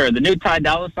for sure. The new Ty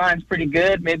Dolla $ign's pretty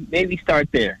good. Maybe start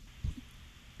there.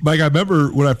 Mike, I remember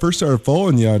when I first started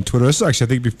following you on Twitter. This is actually, I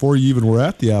think, before you even were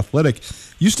at The Athletic.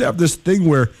 You used to have this thing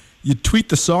where you tweet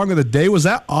the song of the day. Was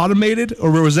that automated,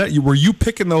 or were you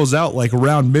picking those out like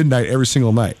around midnight every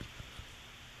single night?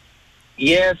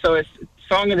 Yeah, so it's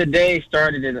Song of the Day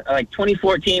started in like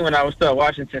 2014 when I was still at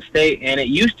Washington State, and it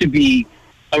used to be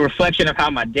a reflection of how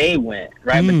my day went,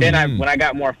 right? But then when I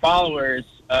got more followers,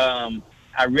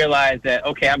 I realized that,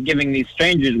 okay, I'm giving these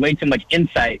strangers way too much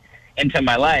insight into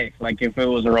my life. Like if it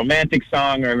was a romantic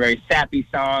song or a very sappy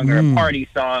song or a party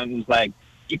song, it was like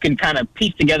you can kind of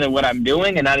piece together what I'm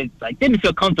doing, and I didn't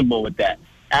feel comfortable with that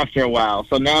after a while.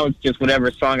 So now it's just whatever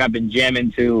song I've been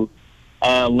jamming to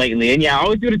lately. And yeah, I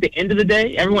always do it at the end of the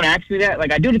day. Everyone asks me that.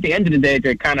 Like I do it at the end of the day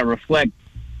to kind of reflect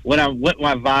what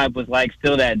my vibe was like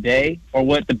still that day, or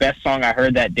what the best song I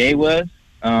heard that day was.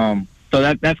 So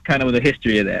that's kind of the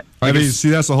history of that. I mean, see,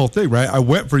 that's the whole thing, right? I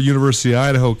went for University of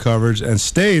Idaho coverage and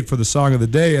stayed for the song of the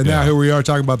day, and now here we are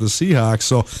talking about the Seahawks.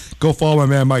 So go follow my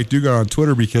man Mike Dugar on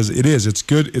Twitter, because it's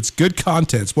good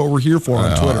content. It's what we're here for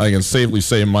on Twitter. I can safely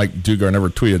say Mike Dugar never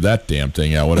tweeted that damn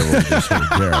thing out, whatever it was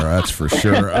there. That's for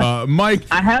sure. Mike,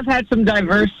 I have had some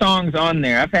diverse songs on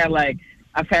there. I've had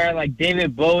like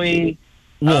David Bowie.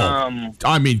 Well,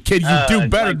 I mean, kid, you do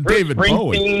better like than David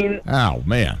Bowie. Oh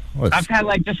man, I've had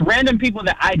like just random people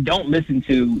that I don't listen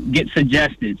to get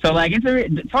suggested. So like,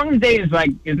 the song of the day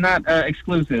is not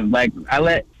exclusive. Like I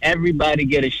let everybody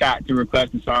get a shot to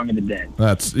request a song of the day.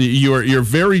 You're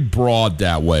very broad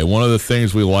that way. One of the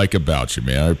things we like about you,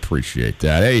 man. I appreciate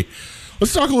that. Hey,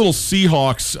 let's talk a little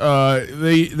Seahawks.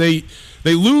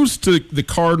 They lose to the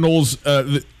Cardinals.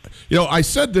 I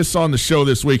said this on the show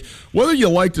this week, whether you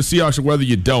like the Seahawks or whether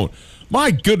you don't,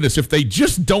 my goodness, if they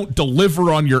just don't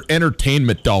deliver on your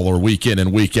entertainment dollar week in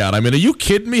and week out. I mean, are you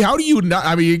kidding me? How do you not?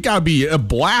 I mean, it got to be a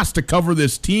blast to cover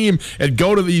this team and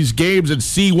go to these games and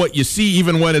see what you see,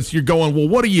 even when you're going, well,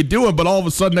 what are you doing? But all of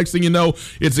a sudden, next thing you know,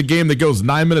 it's a game that goes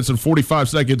 9 minutes and 45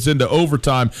 seconds into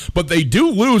overtime. But they do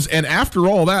lose, and after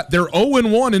all that, they're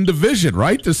 0-1 in division,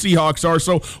 right? The Seahawks are.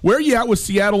 So where are you at with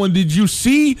Seattle, and did you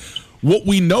see what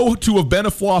we know to have been a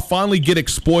flaw finally get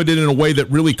exploited in a way that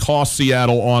really cost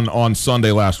Seattle on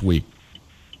Sunday last week?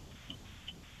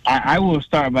 I will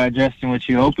start by addressing what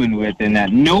you opened with, in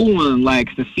that no one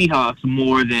likes the Seahawks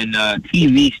more than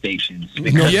TV stations.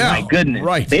 Because, my goodness,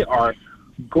 right. They are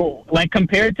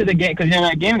compared to the game, because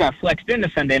that game got flexed into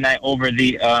Sunday night over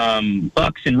the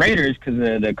Bucs and Raiders because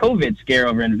of the COVID scare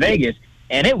over in Vegas,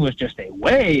 and it was just a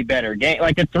way better game.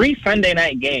 Like the 3 Sunday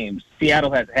night games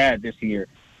Seattle has had this year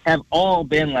have all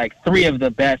been like 3 of the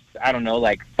best,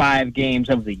 5 games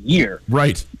of the year.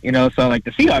 Right. So like the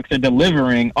Seahawks are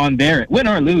delivering on their win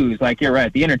or lose. Like you're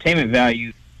right, the entertainment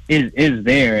value is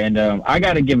there. And I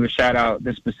got to give a shout out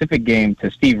this specific game to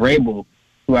Steve Rabel,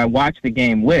 who I watched the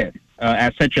game with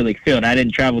at Central League Field. I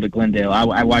didn't travel to Glendale.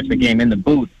 I watched the game in the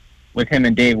booth with him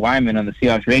and Dave Wyman on the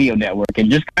Seahawks radio network,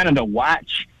 and just kind of to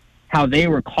watch how they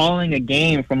were calling a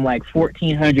game from like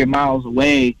 1,400 miles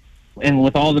away. And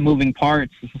with all the moving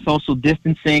parts, social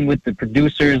distancing with the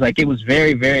producers, like it was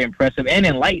very, very impressive and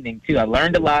enlightening too. I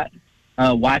learned a lot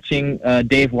watching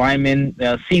Dave Wyman,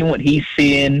 seeing what he's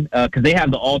seeing, because they have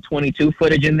the all 22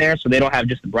 footage in there, so they don't have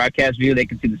just the broadcast view. They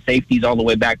can see the safeties all the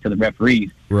way back to the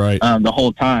referees, right? The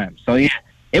whole time. So yeah,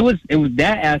 it was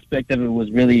that aspect of it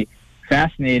was really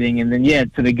fascinating. And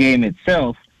then to the game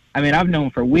itself. I mean, I've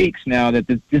known for weeks now that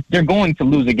they're going to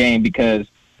lose a game because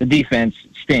the defense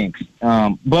stinks.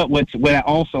 But what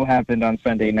also happened on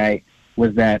Sunday night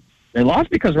was that they lost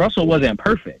because Russell wasn't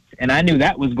perfect, and I knew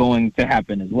that was going to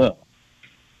happen as well.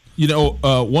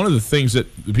 One of the things that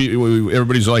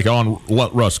everybody's like on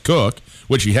let Russ cook,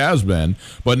 which he has been,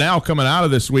 but now coming out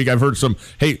of this week, I've heard some,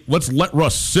 hey, let's let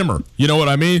Russ simmer. You know what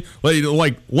I mean?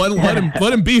 Like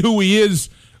let him be who he is.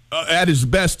 At his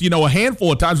best, a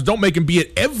handful of times. Don't make him be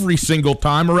it every single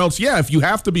time, or else, if you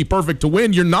have to be perfect to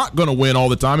win, you're not going to win all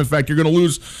the time. In fact, you're going to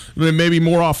lose maybe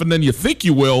more often than you think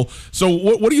you will. So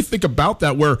what do you think about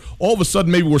that, where all of a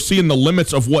sudden maybe we're seeing the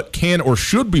limits of what can or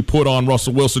should be put on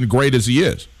Russell Wilson, great as he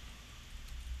is?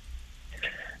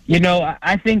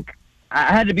 I think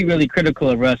I had to be really critical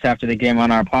of Russ after the game on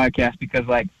our podcast, because,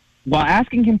 while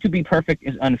asking him to be perfect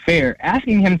is unfair,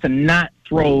 asking him to not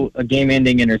throw a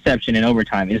game-ending interception in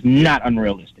overtime is not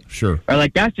unrealistic. Sure. Or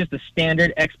that's just a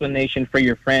standard explanation for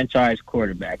your franchise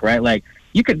quarterback, right?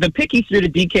 The pick he threw to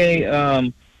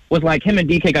DK was him and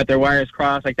DK got their wires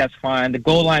crossed. That's fine. The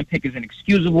goal line pick is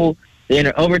inexcusable.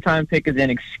 The overtime pick is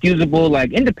inexcusable.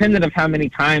 Independent of how many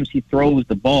times he throws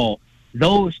the ball,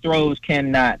 those throws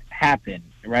cannot happen,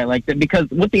 right? Because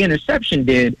what the interception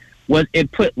did was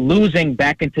it put losing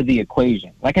back into the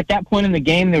equation. At that point in the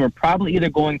game, they were probably either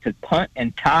going to punt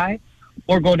and tie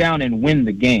or go down and win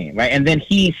the game, right? And then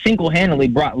he single-handedly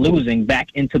brought losing back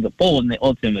into the fold, and they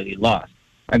ultimately lost.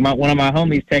 One of my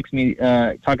homies texted me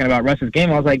talking about Russ's game.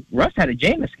 I was like, Russ had a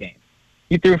Jameis game.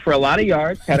 He threw for a lot of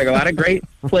yards, had a lot of great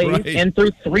plays, right, and threw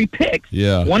 3 picks,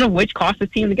 one of which cost the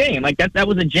team the game. That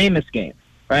was a Jameis game,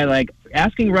 right?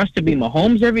 Asking Russ to be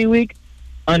Mahomes every week,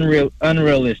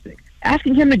 unrealistic.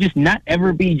 Asking him to just not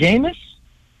ever be Jameis,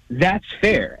 that's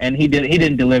fair, and he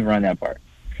didn't deliver on that part.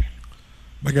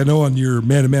 Like I know on your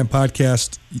Man-to-Man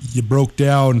podcast, you broke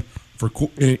down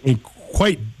in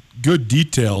quite good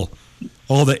detail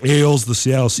all the ails the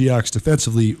Seattle Seahawks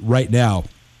defensively right now.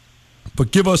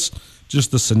 But give us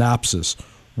just the synopsis.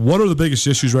 What are the biggest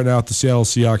issues right now with the Seattle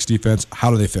Seahawks defense?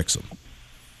 How do they fix them?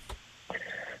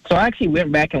 So I actually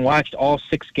went back and watched all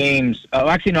 6 games.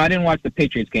 I didn't watch the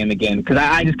Patriots game again because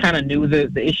I just kind of knew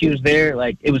the issues there.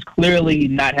 Like, it was clearly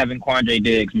not having Quandre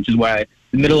Diggs, which is why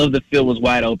the middle of the field was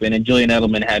wide open, and Julian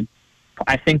Edelman had,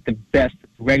 I think, the best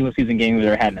regular season game he's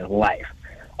ever had in his life.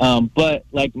 But,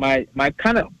 like, my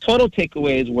kind of total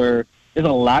takeaways were there's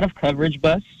a lot of coverage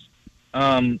busts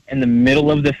in the middle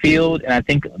of the field, and I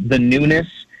think the newness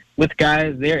with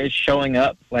guys there is showing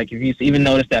up. Like, if you even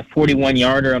notice that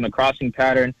 41-yarder on the crossing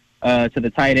pattern to the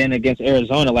tight end against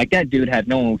Arizona, like, that dude had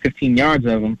no one 15 yards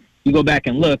of him. You go back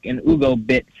and look, and Ugo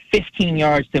bit 15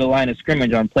 yards to the line of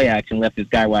scrimmage on play action, left this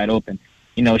guy wide open.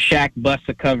 You know, Shaq busts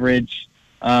a coverage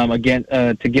again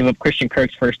to give up Christian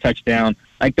Kirk's first touchdown.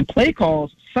 Like, the play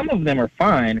calls, some of them are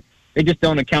fine. They just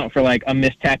don't account for, like, a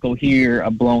missed tackle here,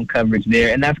 a blown coverage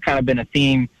there. And that's kind of been a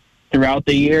theme throughout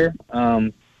the year.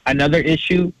 Another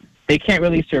issue, they can't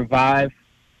really survive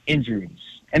injuries.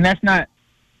 And that's not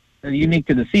unique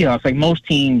to the Seahawks. Like, most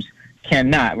teams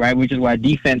cannot, right? Which is why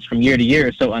defense from year to year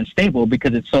is so unstable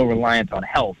because it's so reliant on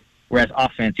health. Whereas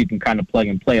offense, you can kind of plug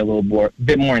and play a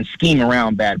bit more and scheme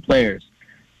around bad players.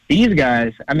 These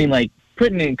guys, I mean, like,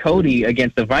 putting in Cody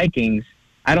against the Vikings,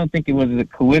 I don't think it was a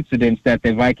coincidence that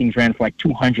the Vikings ran for like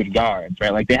 200 yards,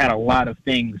 right? Like, they had a lot of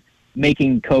things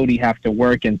making Cody have to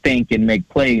work and think and make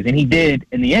plays. And he did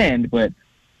in the end, but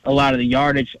a lot of the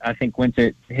yardage, I think, went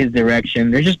to his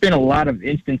direction. There's just been a lot of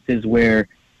instances where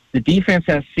the defense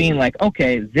has seen, like,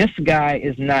 okay, this guy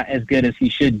is not as good as he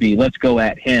should be. Let's go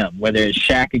at him, whether it's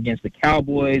Shaq against the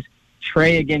Cowboys,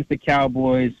 Trey against the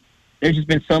Cowboys. There's just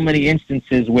been so many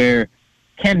instances where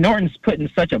Ken Norton's put in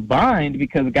such a bind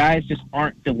because guys just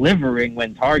aren't delivering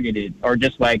when targeted, or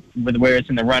just like where it's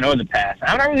in the run or the pass.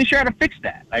 I'm not really sure how to fix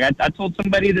that. Like, I told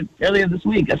somebody that earlier this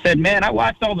week, I said, man, I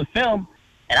watched all the film,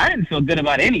 and I didn't feel good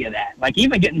about any of that. Like,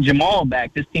 even getting Jamal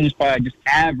back, this team's probably just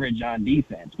average on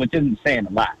defense, which isn't saying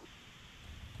a lot.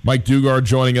 Mike Dugard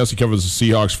joining us. He covers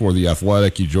the Seahawks for The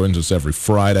Athletic. He joins us every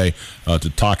Friday to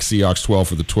talk Seahawks 12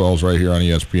 for the 12s right here on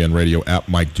ESPN Radio, at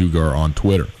Mike Dugard on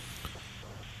Twitter.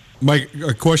 Mike,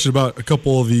 a question about a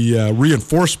couple of the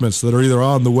reinforcements that are either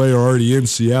on the way or already in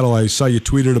Seattle. I saw you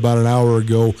tweeted about an hour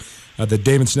ago that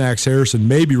Damon Snacks Harrison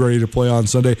may be ready to play on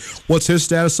Sunday. What's his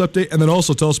status update? And then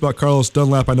also tell us about Carlos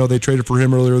Dunlap. I know they traded for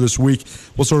him earlier this week.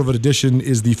 What sort of an addition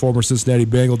is the former Cincinnati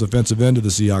Bengal defensive end to the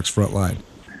Seahawks front line?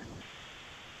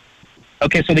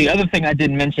 Okay, so the other thing I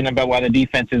didn't mention about why the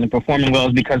defense isn't performing well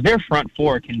is because their front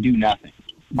four can do nothing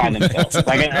by themselves.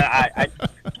 Like,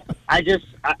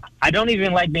 I don't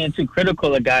even like being too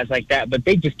critical of guys like that, but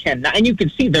they just cannot. And you can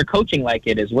see they're coaching like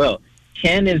it as well.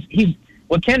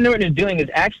 What Ken Norton is doing is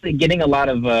actually getting a lot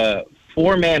of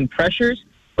four-man pressures,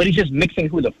 but he's just mixing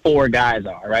who the four guys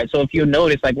are, right? So if you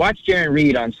notice, like, watch Jarran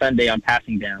Reed on Sunday on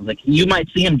passing downs. Like, you might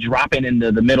see him dropping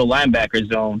into the middle linebacker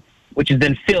zone, which is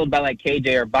then filled by, like,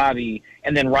 KJ or Bobby,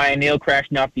 and then Ryan Neal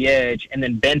crashing off the edge, and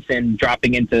then Benson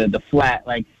dropping into the flat.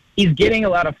 Like, he's getting a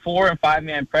lot of 4- and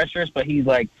 5-man pressures, but he's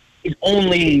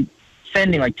only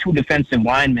sending, like, 2 defensive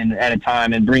linemen at a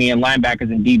time and bringing in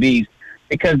linebackers and DBs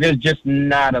because there's just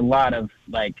not a lot of,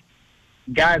 like,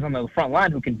 guys on the front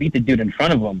line who can beat the dude in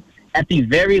front of them. At the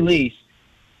very least,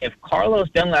 if Carlos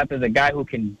Dunlap is a guy who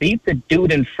can beat the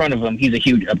dude in front of him, he's a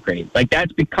huge upgrade. Like,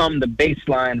 that's become the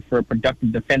baseline for a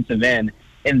productive defensive end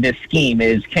in this scheme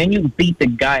is, can you beat the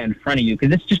guy in front of you?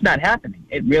 Because it's just not happening.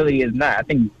 It really is not. I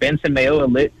think Benson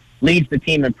Mayowa leads the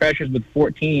team in pressures with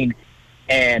 14,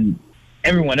 and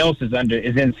everyone else is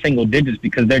in single digits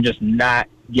because they're just not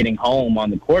getting home on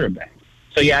the quarterback.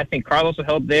 So, yeah, I think Carlos will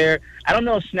help there. I don't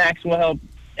know if Snacks will help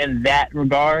in that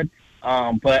regard.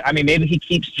 But, I mean, maybe he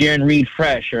keeps Jarran Reed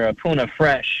fresh or Apuna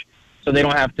fresh so they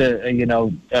don't have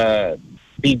to,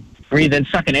 be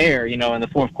sucking air, in the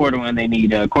fourth quarter when they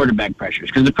need quarterback pressures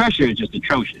because the pressure is just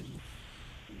atrocious.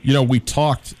 We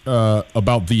talked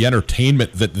about the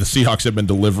entertainment that the Seahawks have been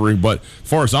delivering, but as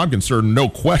far as I'm concerned, no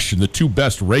question, the 2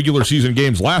 best regular season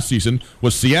games last season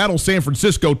was Seattle, San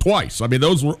Francisco twice. I mean,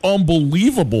 those were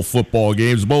unbelievable football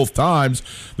games both times.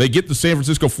 They get the San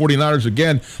Francisco 49ers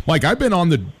again. Mike, I've been on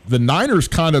the Niners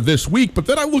kind of this week, but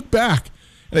then I look back,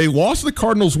 They lost the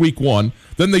Cardinals week 1.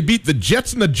 Then they beat the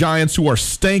Jets and the Giants, who are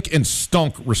stank and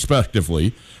stunk,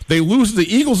 respectively. They lose the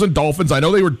Eagles and Dolphins. I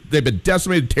know they've been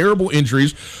decimated, terrible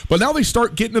injuries, but now they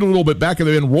start getting it a little bit back, and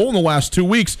they've been rolling the last 2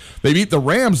 weeks. They beat the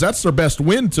Rams. That's their best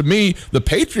win to me. The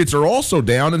Patriots are also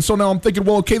down, and so now I'm thinking,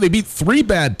 well, okay, they beat 3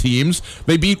 bad teams.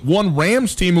 They beat one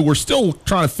Rams team who we're still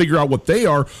trying to figure out what they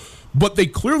are, but they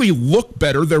clearly look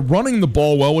better. They're running the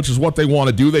ball well, which is what they want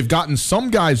to do. They've gotten some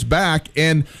guys back,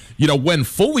 and when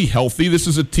fully healthy, this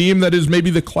is a team that is maybe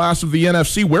the class of the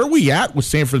NFC. Where are we at with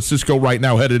San Francisco right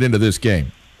now headed into this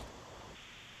game?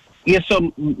 Yeah,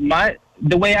 so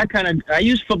the way I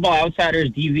use Football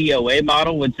Outsiders DVOA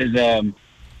model, which is I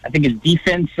think it's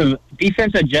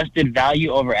defense adjusted value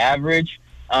over average,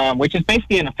 which is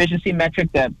basically an efficiency metric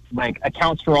that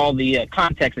accounts for all the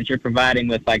context that you're providing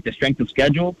with the strength of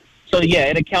schedule. So yeah,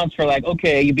 it accounts for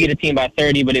okay, you beat a team by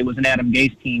 30, but it was an Adam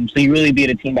Gase team, so you really beat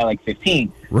a team by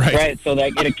 15, right? So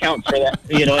it accounts for that.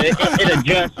 It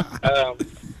adjusts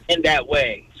in that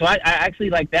way. So I actually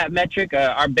like that metric.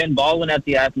 Our Ben Baldwin at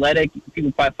The Athletic,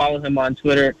 people probably follow him on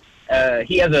Twitter.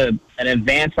 He has an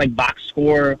advanced box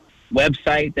score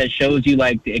website that shows you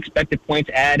the expected points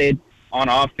added on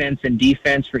offense and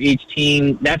defense for each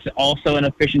team. That's also an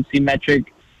efficiency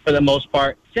metric for the most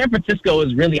part. San Francisco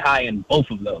is really high in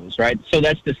both of those, right? So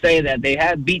that's to say that they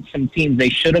have beat some teams they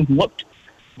should have whooped,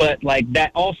 but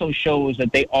that also shows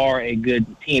that they are a good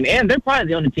team, and they're probably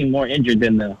the only team more injured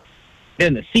than the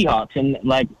Seahawks. And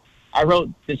I wrote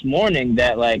this morning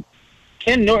that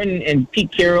Ken Norton and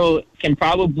Pete Carroll can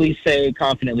probably say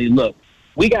confidently, look,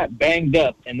 we got banged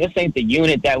up, and this ain't the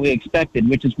unit that we expected,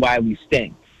 which is why we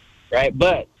stink, right?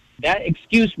 But that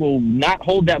excuse will not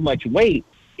hold that much weight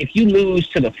if you lose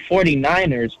to the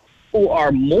 49ers, who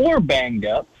are more banged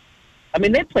up. I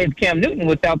mean, they played Cam Newton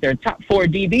without their top 4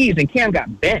 DBs, and Cam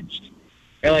got benched.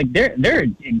 They're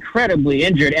incredibly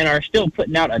injured and are still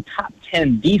putting out a top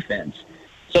 10 defense.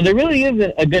 So there really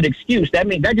isn't a good excuse. That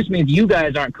just means you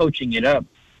guys aren't coaching it up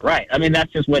right. I mean,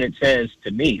 that's just what it says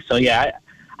to me. So yeah,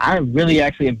 I really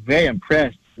actually am very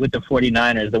impressed with the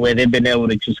 49ers, the way they've been able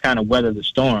to just kind of weather the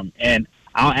storm. And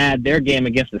I'll add their game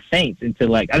against the Saints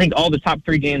into I think all the top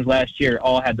 3 games last year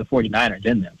all had the 49ers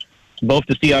in them. Both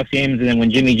the Seahawks games and then when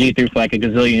Jimmy G threw for a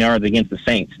gazillion yards against the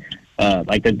Saints.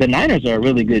 The Niners are a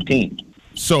really good team.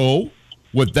 So,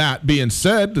 with that being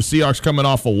said, the Seahawks coming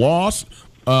off a loss,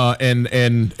 and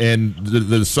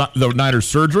the Niners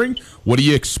surging. What do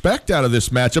you expect out of this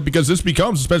matchup? Because this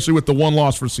becomes, especially with the one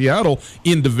loss for Seattle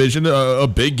in division, a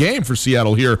big game for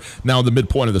Seattle here now at the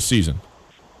midpoint of the season.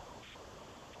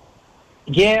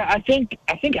 Yeah, I think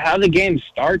how the game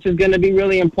starts is going to be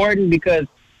really important because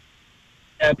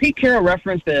Pete Carroll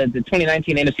referenced the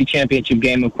 2019 NFC Championship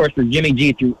game, of course, where Jimmy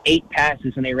G threw 8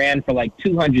 passes and they ran for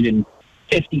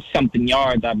 250-something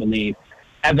yards, I believe,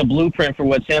 as a blueprint for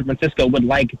what San Francisco would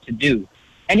like to do.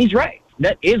 And he's right.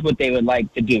 That is what they would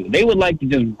like to do. They would like to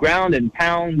just ground and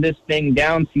pound this thing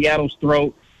down Seattle's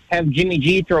throat, have Jimmy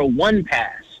G throw 1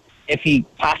 pass if he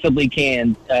possibly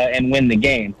can and win the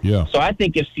game. Yeah. So I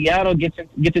think if Seattle gets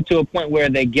it to a point where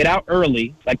they get out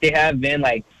early, like they have been,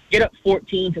 get up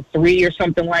 14-3 or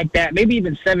something like that, maybe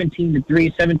even 17-3,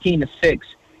 17-6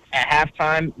 at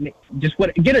halftime, just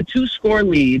get a 2-score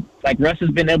lead like Russ has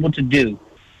been able to do,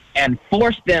 and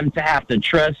force them to have to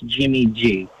trust Jimmy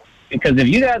G. Because if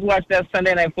you guys watched that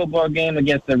Sunday Night Football game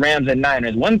against the Rams and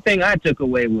Niners, one thing I took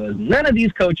away was none of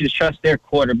these coaches trust their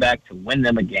quarterback to win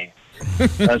them a game.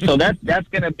 So that's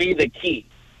going to be the key.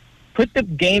 Put the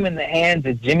game in the hands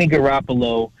of Jimmy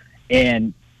Garoppolo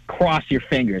and cross your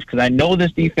fingers, because I know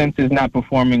this defense is not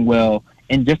performing well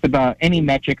in just about any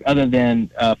metric other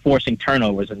than forcing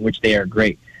turnovers, in which they are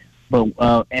great. But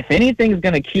if anything is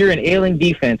going to cure an ailing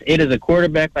defense, it is a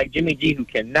quarterback like Jimmy G who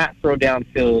cannot throw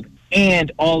downfield,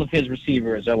 and all of his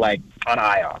receivers are on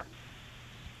IR.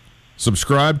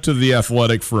 Subscribe to The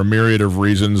Athletic for a myriad of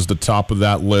reasons. The top of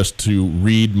that list to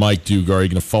read Mike Dugar. You're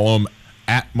going to follow him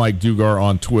at Mike Dugar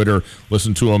on Twitter.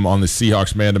 Listen to him on the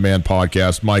Seahawks Man-to-Man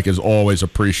podcast. Mike, as always,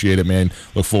 appreciate it, man.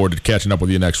 Look forward to catching up with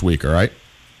you next week, all right?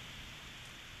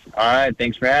 All right,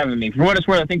 thanks for having me. For what it's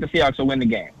worth, I think the Seahawks will win the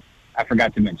game. I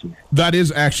forgot to mention that. That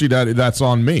is actually that's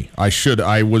on me. I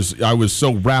was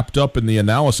so wrapped up in the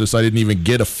analysis I didn't even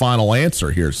get a final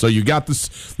answer here. So you got the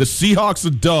Seahawks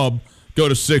a dub. Go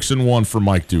to 6-1 for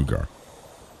Mike Dugar.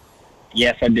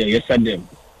 Yes, I do. Yes, I do.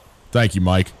 Thank you,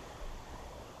 Mike.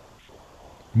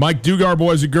 Mike Dugar,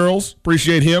 boys and girls,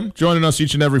 appreciate him joining us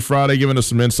each and every Friday, giving us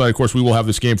some insight. Of course, we will have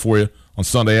this game for you on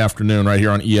Sunday afternoon right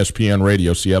here on ESPN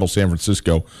Radio, Seattle, San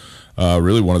Francisco.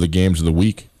 Really one of the games of the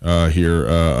week here.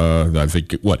 I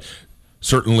think,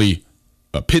 certainly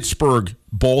Pittsburgh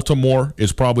Baltimore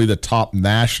is probably the top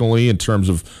nationally in terms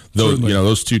of those,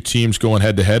 those two teams going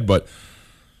head to head. But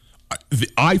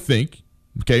I think,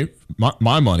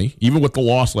 my money, even with the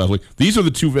loss last week, these are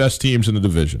the two best teams in the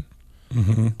division.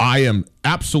 Mm-hmm. I am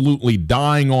absolutely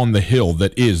dying on the hill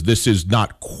that this is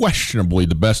not questionably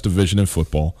the best division in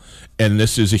football, and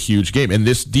this is a huge game. And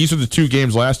these are the two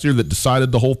games last year that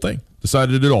decided the whole thing,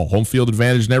 decided it all, home field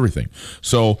advantage and everything.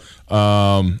 So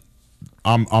I'm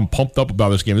pumped up about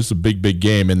this game. This is a big, big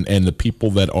game, and the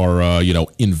people that are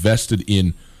invested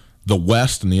in the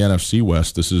West and the NFC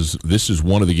West, this is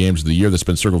one of the games of the year that's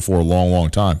been circled for a long, long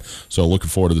time. So looking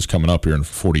forward to this coming up here in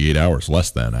 48 hours, less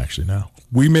than actually now.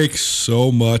 We make so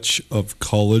much of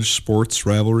college sports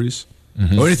rivalries.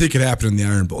 Mm-hmm. Anything could happen in the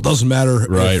Iron Bowl. It doesn't matter.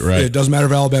 Right. It doesn't matter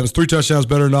if Alabama's 3 touchdowns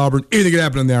better than Auburn. Anything could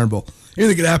happen in the Iron Bowl.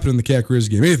 Anything could happen in the Cat Grizz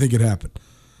game. Anything could happen.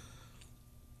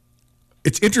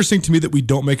 It's interesting to me that we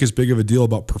don't make as big of a deal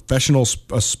about professional,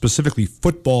 specifically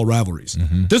football rivalries.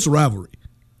 Mm-hmm. This is a rivalry.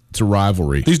 It's a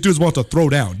rivalry. These dudes want to throw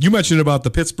down. You mentioned about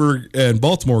the Pittsburgh and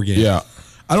Baltimore game. Yeah.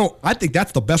 I think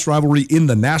that's the best rivalry in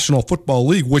the National Football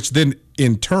League, which then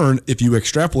in turn, if you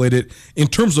extrapolate it in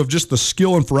terms of just the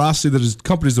skill and ferocity that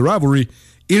accompanies the rivalry,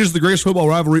 it is the greatest football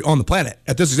rivalry on the planet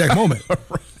at this exact moment.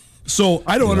 Right. So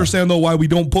I don't understand, though, why we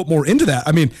don't put more into that.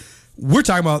 I mean, we're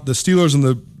talking about the Steelers and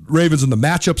the Ravens and the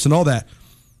matchups and all that.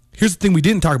 Here's the thing we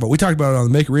didn't talk about. We talked about it on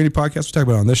the Make It Rainy podcast. We talked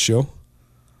about it on this show.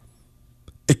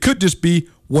 It could just be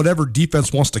whatever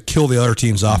defense wants to kill the other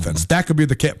team's offense. That could be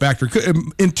the factor.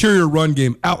 Interior run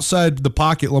game, outside the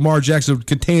pocket, Lamar Jackson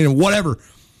containing whatever.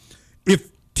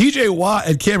 If T.J. Watt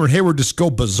and Cameron Hayward just go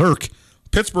berserk,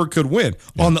 Pittsburgh could win.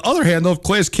 Yeah. On the other hand, though, if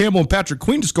Calais Campbell and Patrick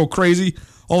Queen just go crazy,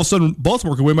 all of a sudden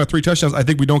Baltimore could win by 3 touchdowns. I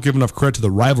think we don't give enough credit to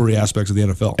the rivalry aspects of the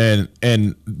NFL.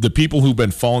 And the people who've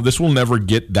been following this will never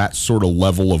get that sort of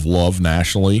level of love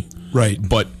nationally. Right.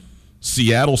 But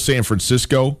Seattle, San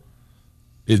Francisco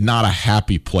is not a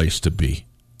happy place to be.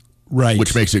 Right.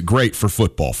 Which makes it great for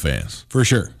football fans. For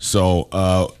sure.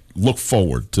 So look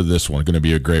forward to this one. Going to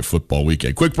be a great football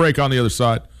weekend. Quick break on the other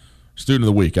side. Student of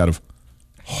the week out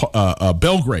of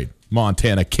Belgrade,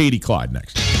 Montana, Katie Clyde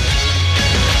next.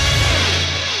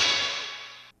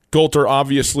 Coulter,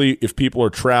 obviously, if people are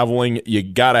traveling, you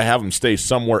got to have them stay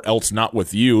somewhere else, not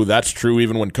with you. That's true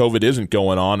even when COVID isn't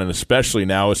going on, and especially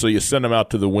now. So you send them out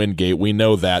to the Wingate. We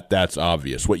know that. That's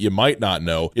obvious. What you might not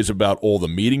know is about all the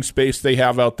meeting space they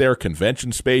have out there,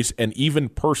 convention space, and even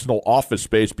personal office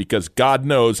space, because God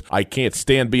knows I can't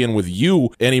stand being with you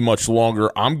any much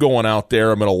longer. I'm going out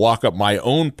there. I'm going to lock up my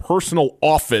own personal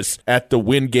office at the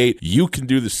Wingate. You can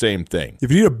do the same thing. If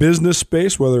you need a business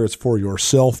space, whether it's for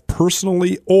yourself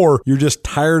personally or you're just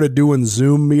tired of doing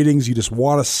Zoom meetings, you just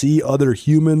want to see other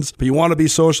humans, but you want to be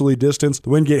socially distanced, the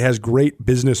Wingate has great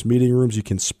business meeting rooms. You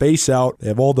can space out. They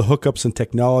have all the hookups and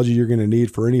technology you're going to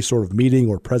need for any sort of meeting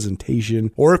or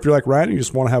presentation. Or if you're like Ryan, you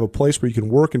just want to have a place where you can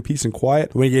work in peace and quiet,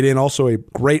 the Wingate Inn also a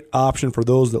great option for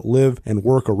those that live and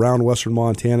work around Western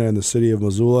Montana and the city of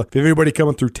Missoula. If you have anybody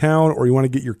coming through town or you want to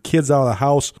get your kids out of the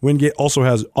house, Wingate also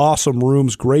has awesome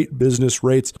rooms, great business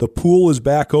rates. The pool is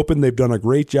back open. They've done a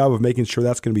great job of making sure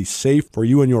that's going to be safe for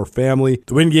you and your family.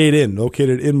 The Wingate Inn,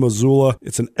 located in Missoula,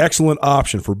 it's an excellent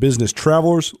option for business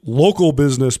travelers, local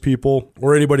business people,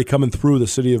 or anybody coming through the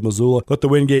city of Missoula. Let the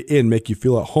Wingate Inn make you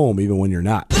feel at home even when you're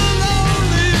not.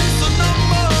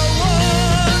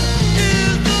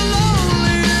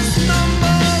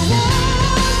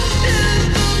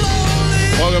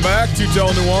 Welcome back to Tell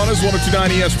Nuanez, 102.9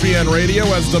 ESPN Radio,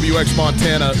 SWX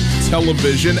Montana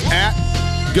Television, at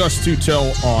Gus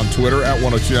Tutel on Twitter, at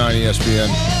 102.9 ESPN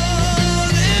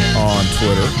on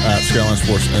Twitter, at Skyline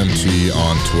Sports MT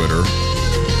on Twitter.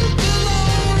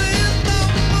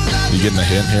 You getting a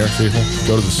hint here, people?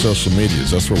 Go to the social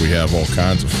medias. That's where we have all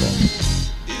kinds of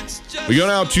fun. We go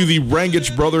now to the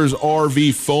Rangich Brothers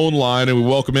RV phone line, and we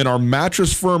welcome in our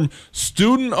Mattress Firm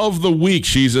Student of the Week.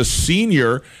 She's a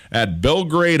senior at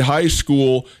Belgrade High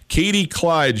School, Katie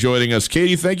Clyde, joining us.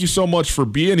 Katie, thank you so much for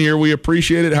being here. We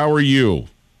appreciate it. How are you?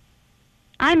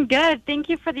 I'm good. Thank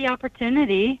you for the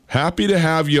opportunity. Happy to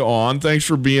have you on. Thanks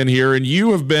for being here. And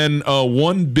you have been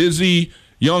one busy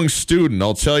young student,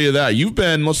 I'll tell you that. You've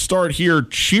been, let's start here,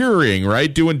 cheering,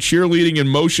 right? Doing cheerleading and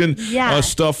motion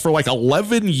stuff for like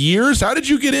 11 years. How did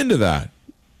you get into that?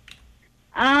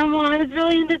 Well, I was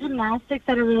really into gymnastics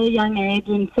at a really young age,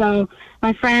 and so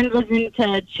my friend was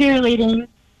into cheerleading,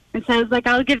 and so I was like,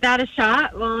 I'll give that a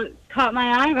shot. Well, it caught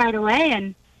my eye right away,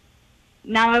 and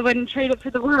now I wouldn't trade it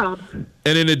for the world.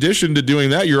 And in addition to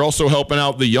doing that, you're also helping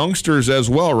out the youngsters as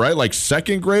well, right? Like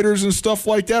second graders and stuff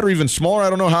like that, or even smaller. I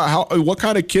don't know how what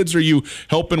kind of kids are you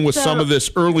helping with some of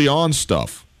this early on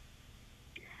stuff?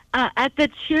 At the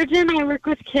cheer gym, I work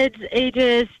with kids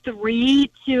ages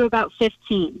 3 to about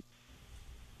 15.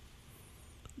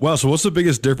 Wow, so what's the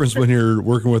biggest difference when you're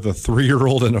working with a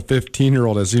 3-year-old and a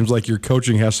 15-year-old? It seems like your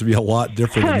coaching has to be a lot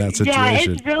different in that situation. Yeah,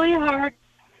 it's really hard.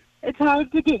 It's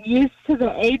hard to get used to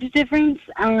the age difference.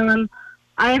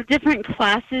 I have different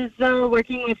classes, though,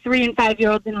 working with 3- and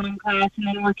 5-year-olds in one class and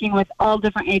then working with all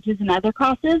different ages in other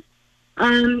classes.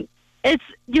 You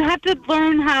have to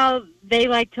learn how they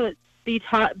like to be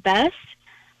taught best.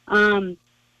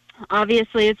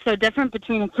 Obviously, it's so different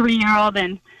between a 3-year-old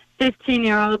and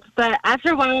 15-year-olds, but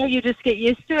after a while, you just get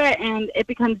used to it, and it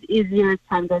becomes easier as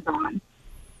time goes on.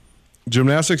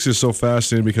 Gymnastics is so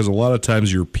fascinating because a lot of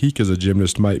times your peak as a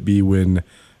gymnast might be when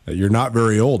you're not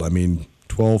very old. I mean,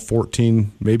 12,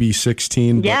 14, maybe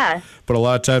 16. Yeah. But a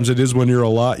lot of times it is when you're a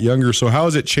lot younger. So how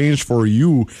has it changed for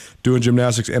you doing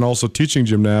gymnastics and also teaching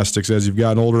gymnastics as you've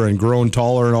gotten older and grown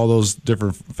taller and all those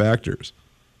different factors?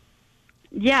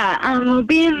 Yeah,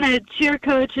 being the cheer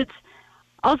coach, it's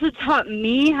also taught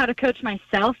me how to coach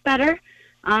myself better.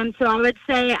 So I would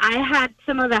say I had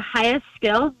some of the highest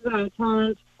skills when I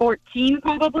turned 14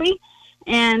 probably.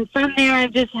 And from there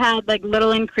I've just had like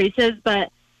little increases.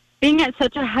 But being at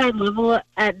such a high level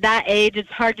at that age, it's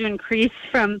hard to increase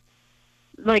from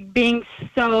like being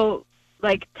so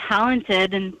like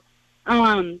talented.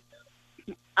 And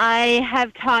I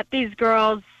have taught these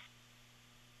girls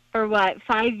for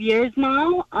 5 years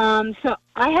now. So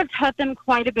I have taught them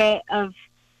quite a bit of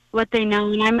what they know,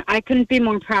 and I couldn't be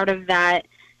more proud of that.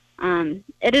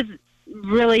 It has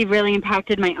really, really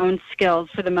impacted my own skills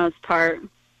for the most part.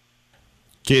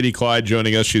 Katie Clyde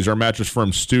joining us. She's our Mattress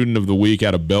Firm Student of the Week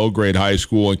out of Belgrade High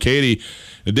School. And Katie,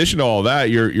 in addition to all that,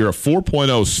 you're a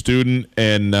 4.0 student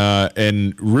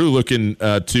and really looking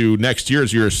to next year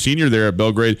as you're a senior there at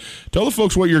Belgrade. Tell the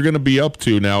folks what you're going to be up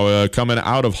to now coming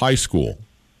out of high school.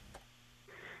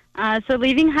 So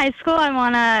leaving high school, I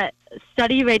want to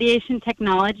study radiation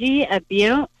technology at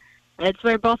Butte. It's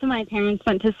where both of my parents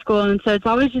went to school, and so it's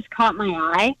always just caught my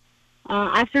eye.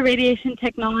 After radiation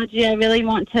technology, I really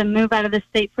want to move out of the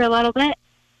state for a little bit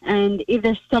and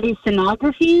either study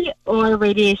sonography or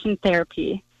radiation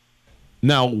therapy.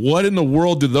 Now, what in the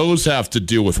world do those have to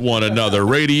do with one another?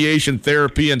 Radiation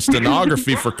therapy and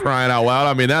stenography, for crying out loud.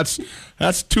 I mean,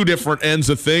 that's two different ends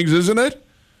of things, isn't it?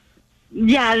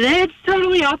 Yeah, it's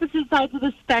totally opposite sides of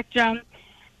the spectrum.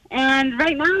 And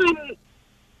right now I'm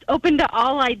open to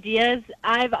all ideas.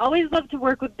 I've always loved to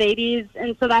work with babies,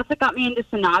 and so that's what got me into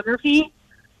sonography.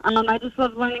 I just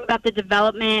love learning about the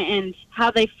development and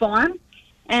how they form.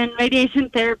 And radiation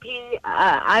therapy,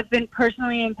 I've been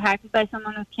personally impacted by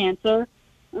someone with cancer.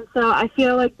 And so I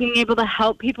feel like being able to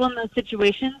help people in those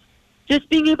situations, just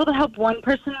being able to help one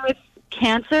person with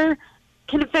cancer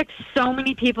can affect so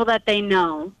many people that they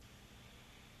know.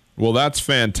 Well, that's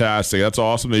fantastic. That's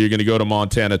awesome that you're going to go to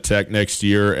Montana Tech next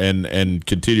year and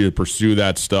continue to pursue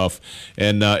that stuff.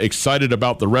 And excited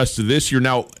about the rest of this year.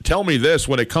 Now, tell me this.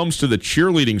 When it comes to the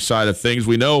cheerleading side of things,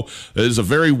 we know it is a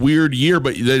very weird year,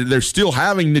 but they're still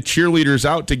having the cheerleaders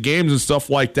out to games and stuff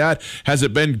like that. Has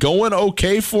it been going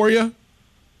okay for you?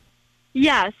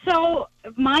 Yeah, so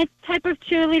my type of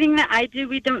cheerleading that I do,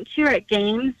 we don't cheer at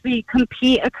games. We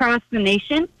compete across the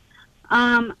nation.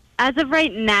 As of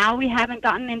right now, we haven't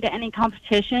gotten into any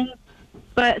competitions,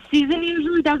 but season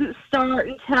usually doesn't start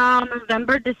until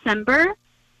November, December.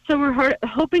 So we're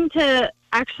hoping to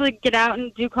actually get out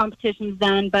and do competitions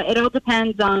then, but it all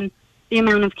depends on the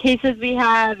amount of cases we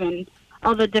have and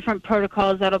all the different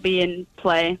protocols that'll be in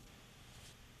play.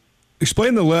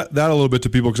 Explain that a little bit to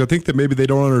people, because I think that maybe they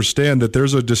don't understand that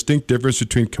there's a distinct difference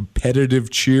between competitive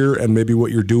cheer and maybe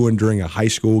what you're doing during a high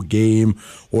school game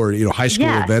or high school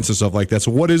events and stuff like that.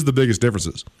 So what is the biggest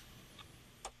differences?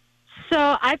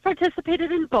 So I've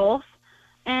participated in both,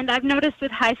 and I've noticed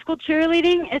with high school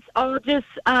cheerleading, it's all just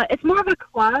it's more of a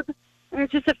club, and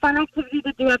it's just a fun activity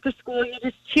to do after school. You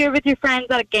just cheer with your friends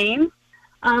at games,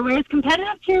 whereas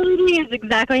competitive cheerleading is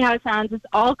exactly how it sounds. It's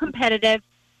all competitive.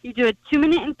 You do a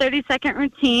 2-minute and 30-second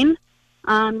routine.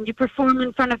 You perform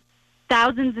in front of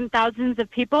thousands and thousands of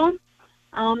people,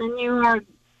 and you are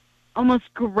almost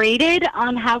graded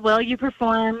on how well you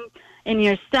perform in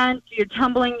your stunts, your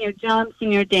tumbling, your jumps,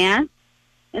 and your dance.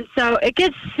 And so it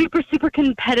gets super, super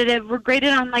competitive. We're graded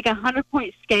on like a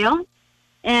 100-point scale,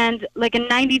 and like a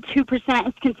 92%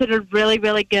 is considered really,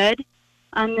 really good.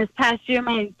 This past year,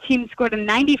 my team scored a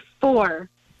 94.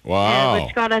 Wow.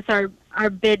 Which got us our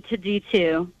bid to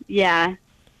D2. Yeah.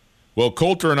 Well,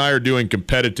 Coulter and I are doing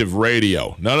competitive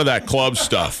radio. None of that club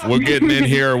stuff. We're getting in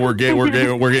here. We're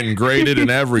getting graded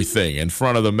and everything in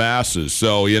front of the masses.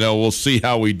 So, we'll see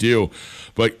how we do.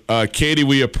 But, Katie,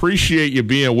 we appreciate you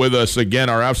being with us. Again,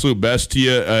 our absolute best to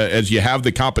you as you have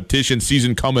the competition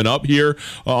season coming up here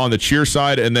on the cheer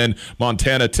side, and then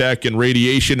Montana Tech and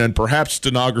radiation and perhaps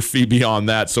stenography beyond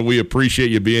that. So we appreciate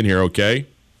you being here, okay?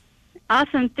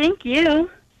 Awesome. Thank you.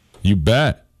 You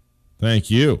bet.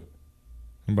 Thank you.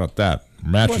 How about that?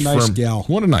 What a nice gal.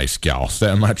 What a nice gal.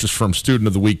 That Mattress Firm Student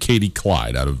of the Week, Katie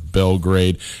Clyde out of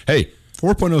Belgrade. Hey.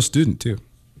 4.0 student, too.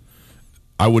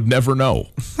 I would never know.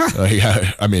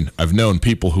 I mean, I've known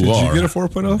people who are. Did you get a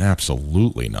 4.0?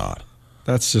 Absolutely not.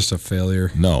 That's just a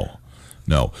failure. No.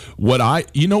 What I'm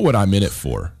in it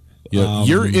for?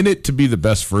 You're in it to be the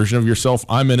best version of yourself.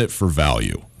 I'm in it for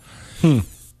value.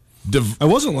 I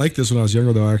wasn't like this when I was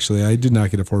younger, though, actually. I did not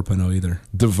get a 4.0 either.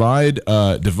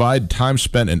 Divide time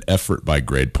spent and effort by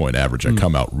grade point average. I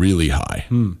come out really high.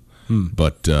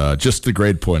 But just the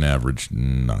grade point average,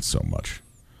 not so much.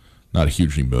 Not a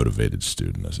hugely motivated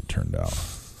student, as it turned out.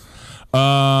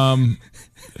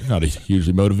 Not a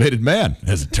hugely motivated man,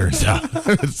 as it turns out.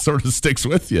 It sort of sticks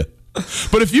with you.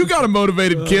 But if you got a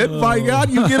motivated kid, by God,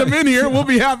 you get him in here. We'll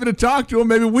be happy to talk to him.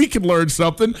 Maybe we can learn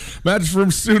something. Mattress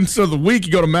Firm Students of the Week.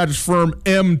 You go to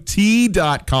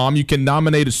mattressfirmmt.com. You can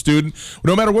nominate a student,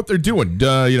 no matter what they're doing.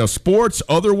 Sports,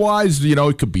 otherwise,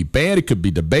 it could be band, it could be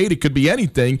debate, it could be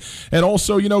anything. And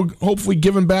also, hopefully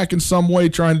giving back in some way,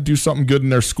 trying to do something good in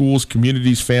their schools,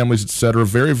 communities, families, etc.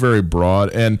 Very, very broad.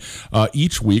 And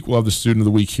each week, we'll have the Student of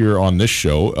the Week here on this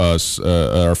show.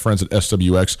 Our friends at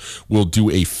SWX will do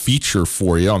a feature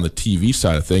for you on the TV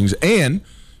side of things, and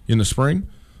in the spring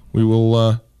we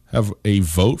will have a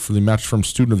vote for the Mattress Firm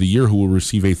Student of the Year, who will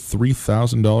receive a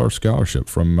 $3,000 scholarship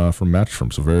from Mattress Firm.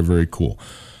 So very, very cool.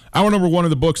 Hour number 1 of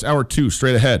the books. Hour 2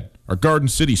 straight ahead. Our Garden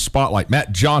City Spotlight.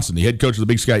 Matt Johnson, the head coach of the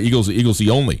Big Sky Eagles, the Eagles,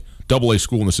 the only AA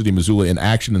school in the city of Missoula in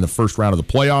action in the first round of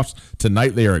the playoffs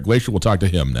tonight. They are at Glacier. We'll talk to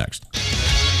him next.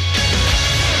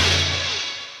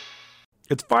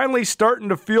 It's finally starting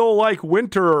to feel like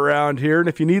winter around here, and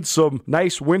if you need some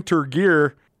nice winter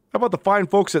gear, how about the fine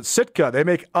folks at Sitka? They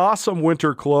make awesome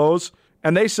winter clothes,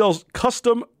 and they sell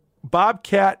custom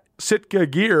Bobcat Sitka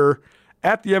gear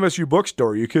at the MSU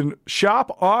Bookstore. You can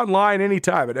shop online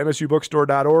anytime at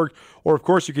msubookstore.org, or, of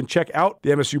course, you can check out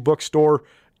the MSU Bookstore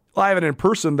live and in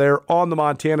person there on the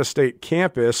Montana State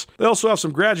campus. They also have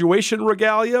some graduation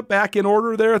regalia back in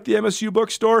order there at the MSU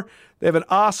Bookstore. They have an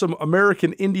awesome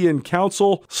American Indian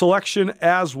Council selection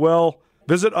as well.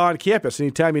 Visit on campus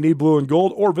anytime you need blue and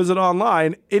gold, or visit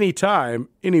online anytime,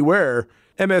 anywhere,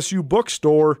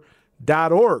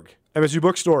 msubookstore.org. MSU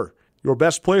Bookstore, your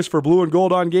best place for blue and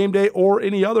gold on game day or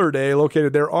any other day,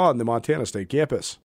 located there on the Montana State campus.